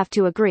person would have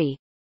to agree,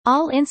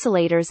 all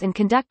insulators and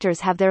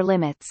conductors have their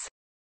limits.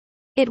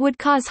 It would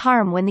cause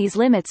harm when these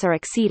limits are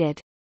exceeded.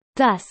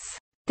 Thus,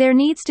 there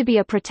needs to be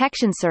a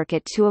protection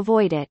circuit to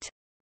avoid it.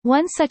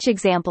 One such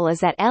example is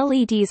that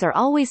LEDs are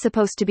always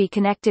supposed to be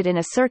connected in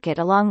a circuit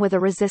along with a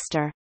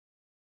resistor.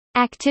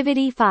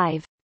 Activity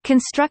 5.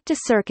 Construct a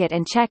circuit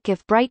and check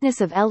if brightness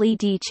of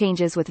LED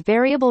changes with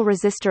variable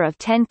resistor of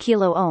 10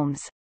 kΩ.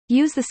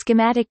 Use the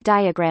schematic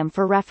diagram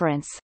for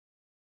reference.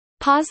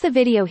 Pause the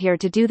video here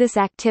to do this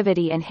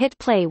activity and hit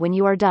play when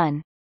you are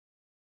done.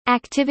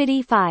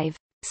 Activity 5.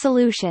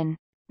 Solution.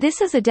 This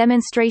is a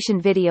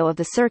demonstration video of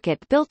the circuit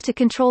built to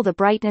control the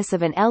brightness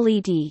of an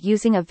LED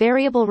using a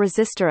variable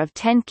resistor of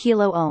 10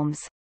 kΩ.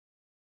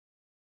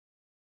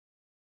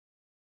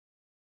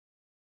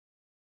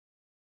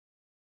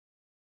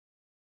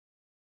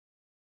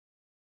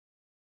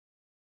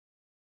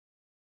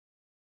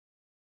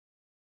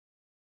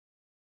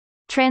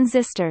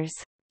 Transistors.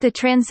 The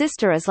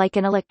transistor is like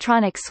an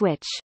electronic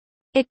switch.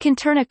 It can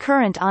turn a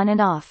current on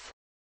and off.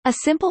 A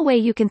simple way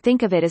you can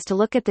think of it is to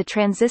look at the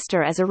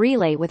transistor as a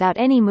relay without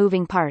any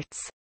moving parts.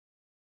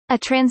 A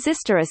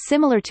transistor is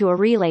similar to a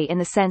relay in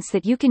the sense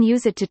that you can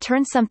use it to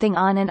turn something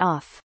on and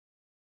off.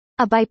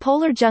 A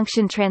bipolar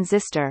junction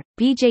transistor,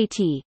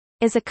 BJT,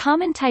 is a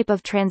common type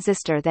of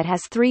transistor that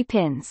has 3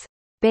 pins: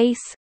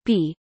 base,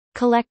 B,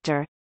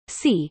 collector,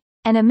 C,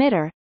 and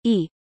emitter,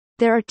 E.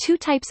 There are 2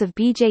 types of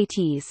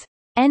BJTs,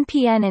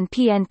 NPN and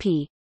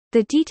PNP,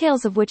 the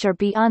details of which are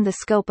beyond the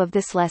scope of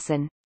this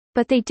lesson,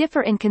 but they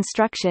differ in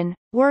construction,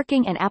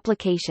 working and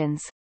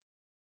applications.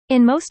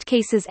 In most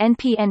cases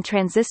NPN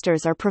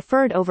transistors are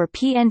preferred over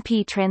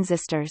PNP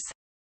transistors.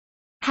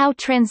 How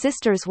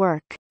transistors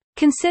work.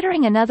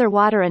 Considering another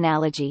water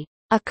analogy,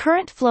 a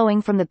current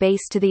flowing from the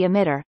base to the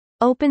emitter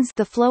opens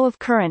the flow of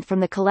current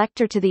from the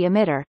collector to the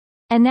emitter,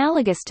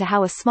 analogous to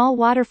how a small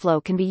water flow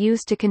can be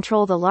used to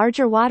control the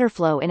larger water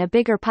flow in a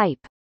bigger pipe,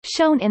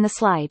 shown in the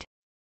slide.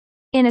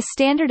 In a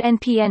standard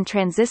NPN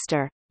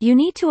transistor, you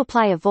need to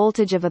apply a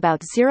voltage of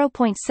about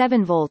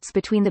 0.7 volts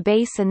between the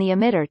base and the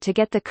emitter to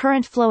get the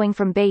current flowing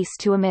from base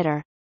to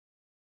emitter.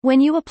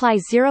 When you apply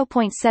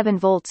 0.7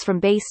 volts from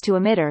base to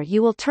emitter,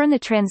 you will turn the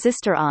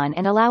transistor on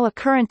and allow a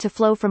current to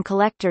flow from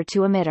collector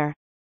to emitter.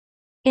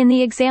 In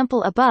the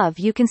example above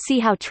you can see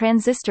how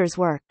transistors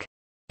work.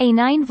 A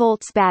 9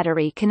 volts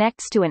battery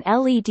connects to an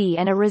LED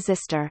and a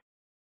resistor.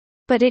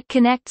 But it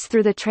connects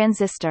through the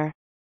transistor.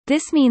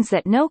 This means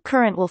that no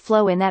current will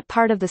flow in that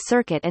part of the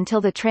circuit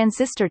until the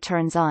transistor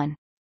turns on.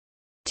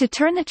 To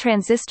turn the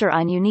transistor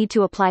on you need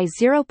to apply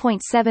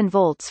 0.7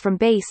 volts from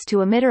base to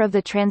emitter of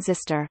the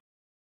transistor.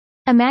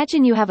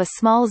 Imagine you have a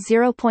small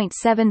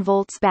 0.7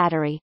 volts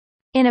battery.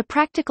 In a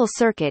practical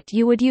circuit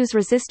you would use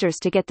resistors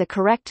to get the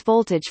correct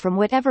voltage from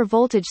whatever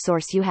voltage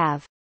source you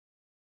have.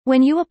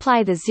 When you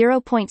apply the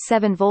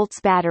 0.7 volts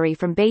battery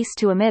from base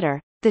to emitter,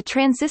 the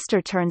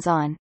transistor turns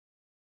on.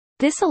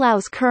 This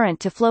allows current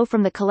to flow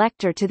from the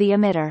collector to the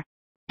emitter,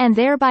 and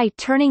thereby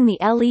turning the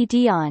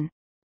LED on.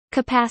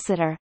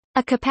 Capacitor.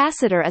 A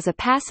capacitor is a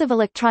passive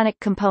electronic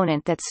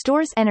component that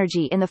stores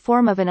energy in the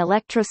form of an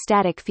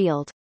electrostatic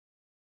field.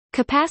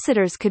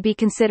 Capacitors could be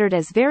considered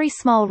as very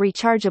small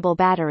rechargeable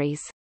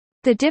batteries.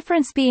 The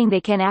difference being they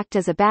can act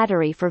as a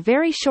battery for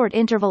very short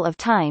interval of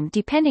time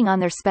depending on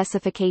their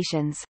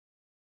specifications.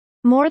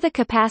 More the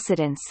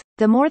capacitance,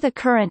 the more the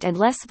current and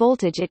less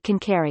voltage it can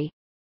carry.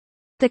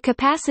 The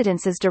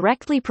capacitance is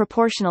directly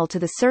proportional to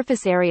the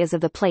surface areas of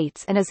the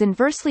plates and is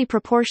inversely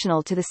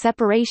proportional to the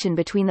separation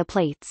between the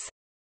plates.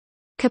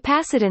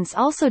 Capacitance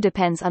also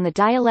depends on the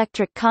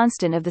dielectric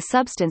constant of the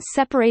substance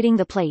separating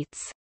the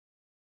plates.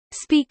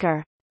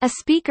 Speaker. A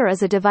speaker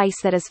is a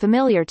device that is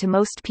familiar to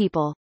most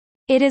people.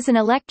 It is an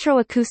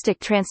electroacoustic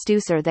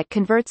transducer that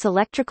converts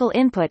electrical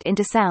input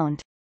into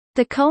sound.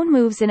 The cone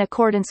moves in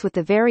accordance with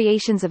the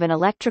variations of an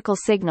electrical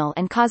signal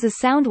and causes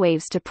sound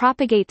waves to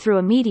propagate through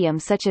a medium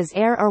such as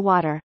air or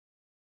water.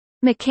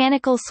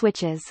 Mechanical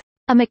switches.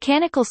 A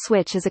mechanical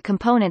switch is a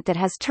component that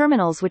has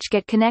terminals which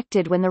get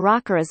connected when the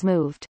rocker is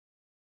moved.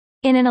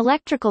 In an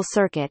electrical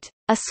circuit,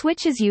 a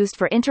switch is used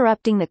for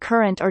interrupting the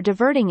current or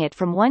diverting it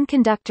from one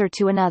conductor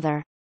to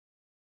another.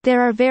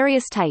 There are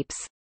various types: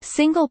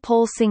 single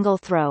pole single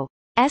throw,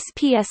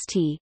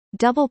 SPST,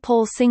 double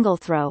pole single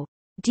throw,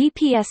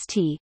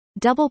 DPST,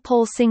 double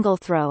pole single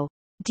throw,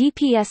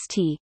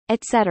 DPST,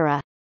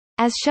 etc.,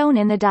 as shown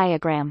in the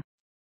diagram.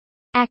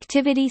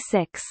 Activity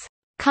 6.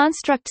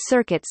 Construct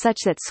circuit such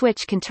that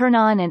switch can turn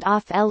on and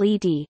off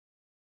LED.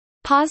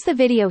 Pause the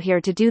video here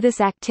to do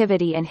this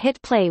activity and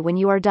hit play when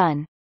you are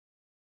done.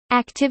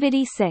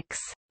 Activity 6.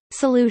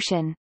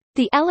 Solution.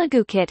 The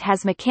Elegoo kit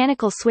has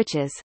mechanical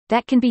switches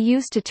that can be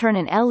used to turn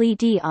an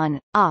LED on,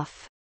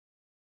 off.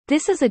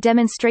 This is a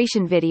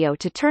demonstration video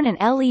to turn an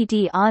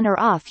LED on or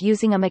off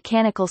using a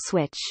mechanical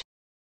switch.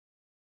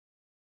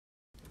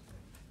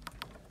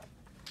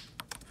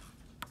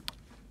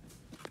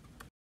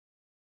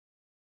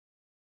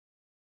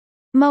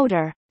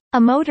 Motor. A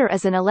motor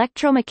is an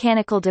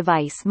electromechanical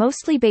device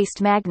mostly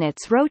based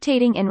magnets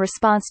rotating in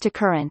response to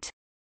current.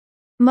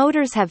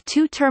 Motors have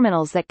two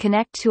terminals that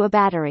connect to a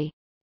battery.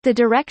 The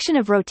direction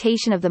of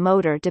rotation of the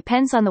motor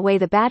depends on the way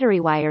the battery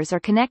wires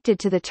are connected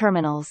to the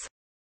terminals.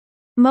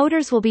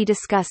 Motors will be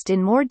discussed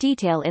in more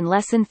detail in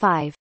Lesson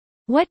 5.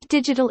 What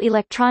digital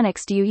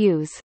electronics do you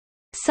use?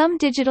 Some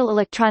digital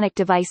electronic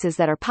devices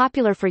that are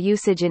popular for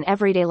usage in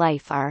everyday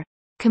life are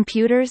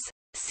computers,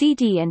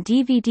 CD and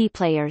DVD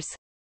players,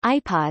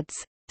 iPods,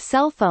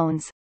 cell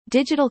phones,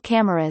 digital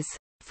cameras,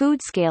 food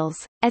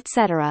scales,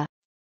 etc.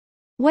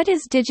 What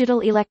is digital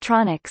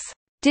electronics?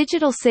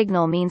 Digital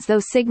signal means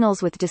those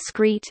signals with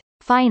discrete,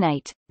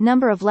 finite,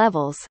 number of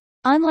levels,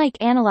 unlike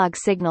analog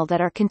signal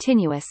that are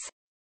continuous.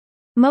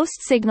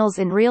 Most signals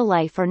in real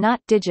life are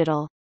not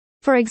digital.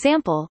 For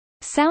example,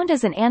 sound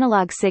is an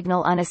analog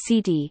signal on a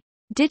CD.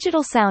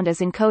 Digital sound is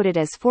encoded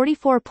as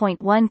 44.1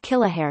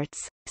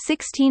 kHz,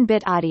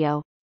 16-bit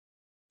audio.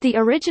 The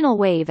original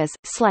wave is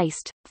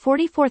sliced,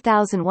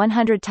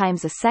 44,100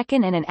 times a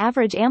second, and an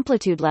average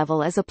amplitude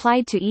level is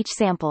applied to each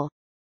sample.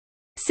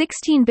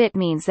 16-bit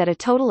means that a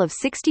total of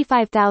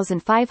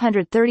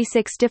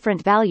 65,536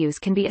 different values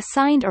can be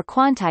assigned or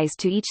quantized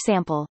to each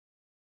sample.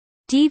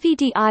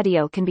 DVD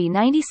audio can be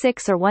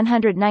 96 or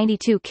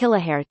 192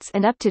 kHz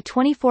and up to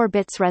 24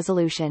 bits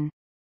resolution.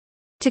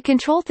 To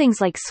control things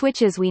like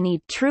switches we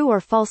need true or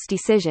false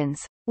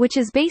decisions, which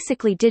is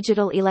basically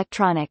digital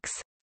electronics.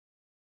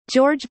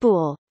 George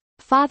Boole,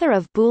 father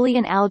of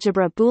Boolean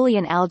algebra.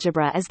 Boolean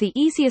algebra is the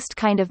easiest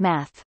kind of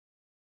math.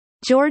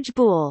 George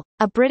Boole,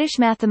 a British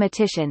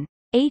mathematician,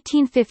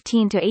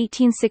 1815 to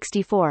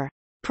 1864,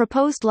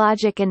 proposed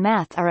logic and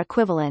math are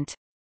equivalent.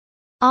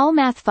 All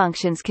math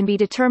functions can be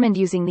determined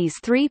using these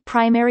three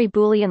primary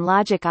Boolean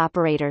logic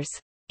operators: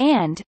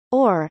 and,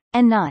 or,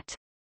 and not.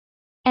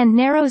 And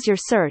narrows your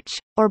search,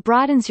 or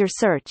broadens your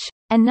search,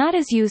 and not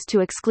is used to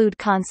exclude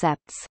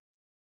concepts.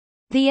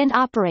 The and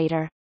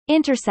operator.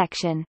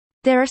 Intersection.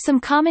 There are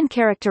some common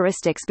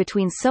characteristics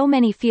between so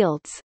many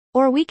fields,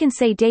 or we can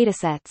say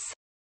datasets.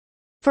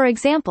 For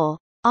example,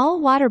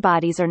 all water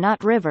bodies are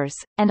not rivers,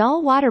 and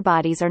all water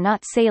bodies are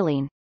not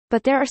saline,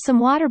 but there are some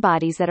water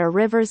bodies that are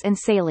rivers and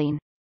saline.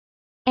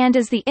 And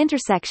is the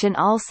intersection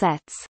all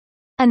sets.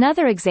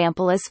 Another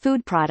example is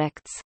food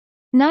products.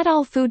 Not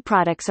all food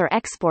products are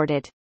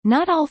exported,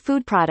 not all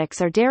food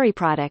products are dairy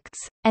products,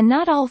 and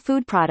not all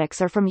food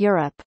products are from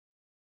Europe.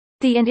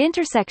 The and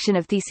intersection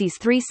of these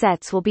three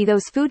sets will be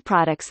those food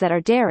products that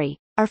are dairy,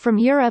 are from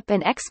Europe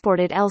and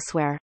exported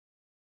elsewhere.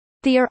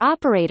 The or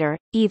operator,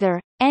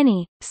 either,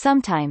 any,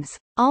 sometimes,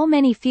 all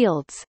many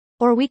fields,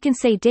 or we can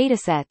say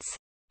datasets,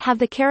 have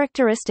the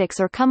characteristics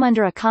or come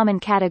under a common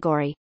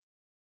category.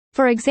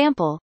 For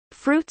example,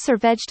 fruits or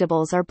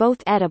vegetables are both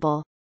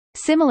edible.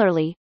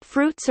 Similarly,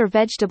 fruits or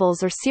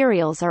vegetables or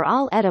cereals are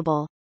all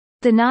edible.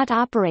 The not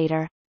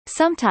operator.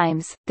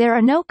 Sometimes, there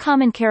are no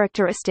common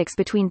characteristics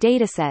between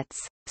datasets,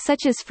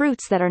 such as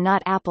fruits that are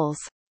not apples.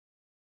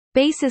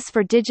 Basis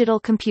for digital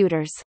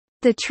computers.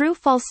 The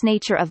true-false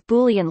nature of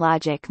Boolean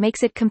logic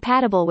makes it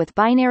compatible with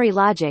binary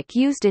logic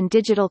used in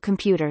digital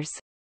computers.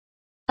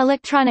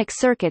 Electronic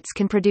circuits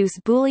can produce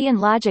Boolean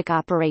logic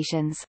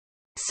operations.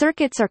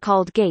 Circuits are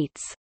called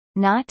gates.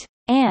 Not,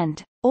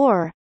 and,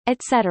 or,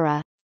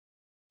 etc.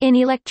 In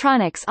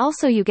electronics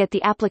also you get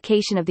the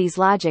application of these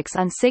logics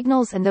on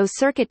signals, and those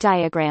circuit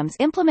diagrams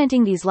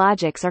implementing these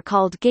logics are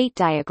called gate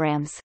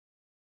diagrams.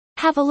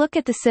 Have a look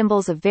at the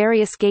symbols of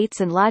various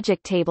gates and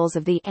logic tables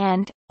of the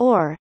AND,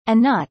 OR,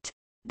 and NOT.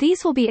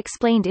 These will be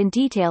explained in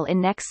detail in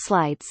next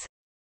slides.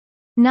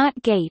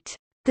 NOT gate.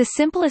 The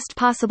simplest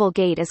possible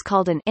gate is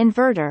called an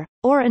inverter,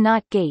 or a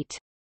NOT gate.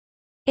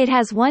 It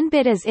has one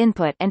bit as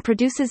input and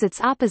produces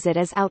its opposite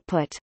as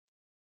output.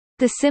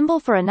 The symbol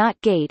for a NOT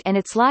gate and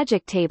its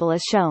logic table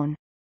is shown.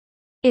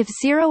 If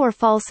 0 or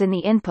false in the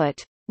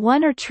input,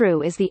 1 or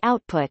true is the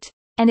output,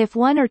 and if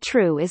 1 or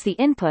true is the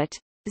input,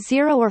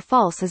 0 or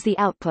false is the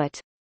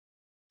output.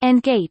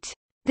 AND gate.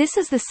 This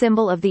is the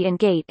symbol of the AND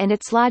gate and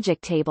its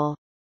logic table.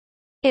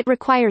 It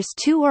requires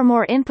 2 or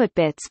more input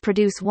bits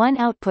produce one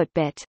output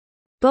bit.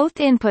 Both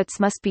inputs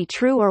must be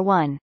true or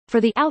 1,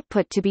 for the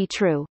output to be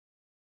true.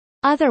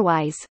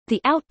 Otherwise,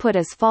 the output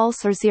is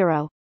false or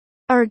 0.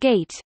 OR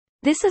gate.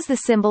 This is the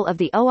symbol of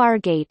the OR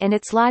gate and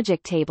its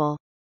logic table.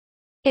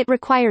 It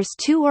requires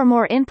 2 or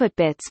more input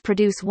bits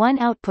produce one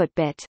output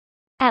bit.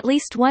 At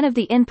least one of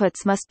the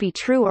inputs must be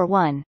true or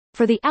 1,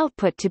 for the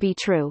output to be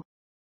true.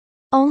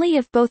 Only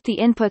if both the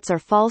inputs are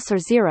false or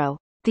 0,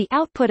 the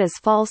output is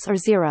false or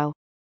 0.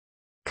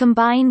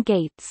 Combine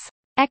gates.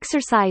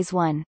 Exercise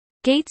 1.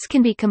 Gates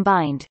can be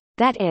combined,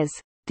 that is,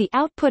 the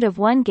output of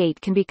one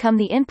gate can become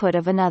the input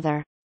of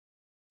another.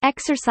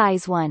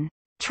 Exercise 1.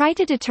 Try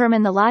to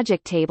determine the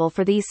logic table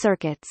for these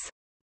circuits.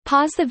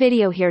 Pause the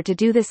video here to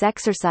do this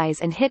exercise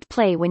and hit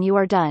play when you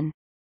are done.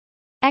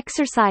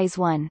 Exercise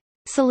 1.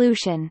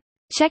 Solution.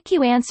 Check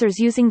your answers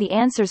using the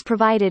answers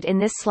provided in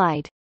this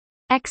slide.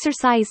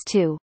 Exercise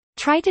 2.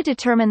 Try to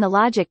determine the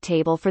logic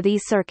table for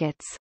these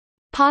circuits.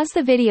 Pause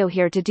the video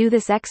here to do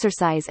this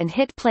exercise and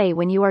hit play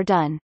when you are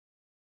done.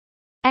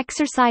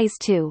 Exercise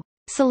 2.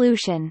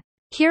 Solution.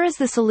 Here is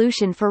the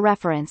solution for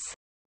reference.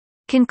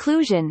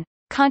 Conclusion.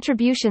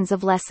 Contributions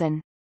of lesson.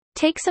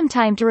 Take some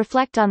time to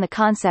reflect on the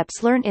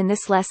concepts learned in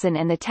this lesson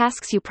and the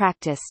tasks you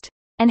practiced,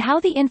 and how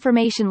the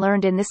information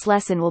learned in this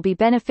lesson will be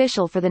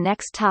beneficial for the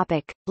next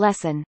topic,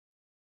 lesson.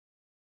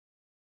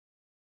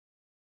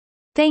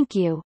 Thank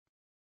you.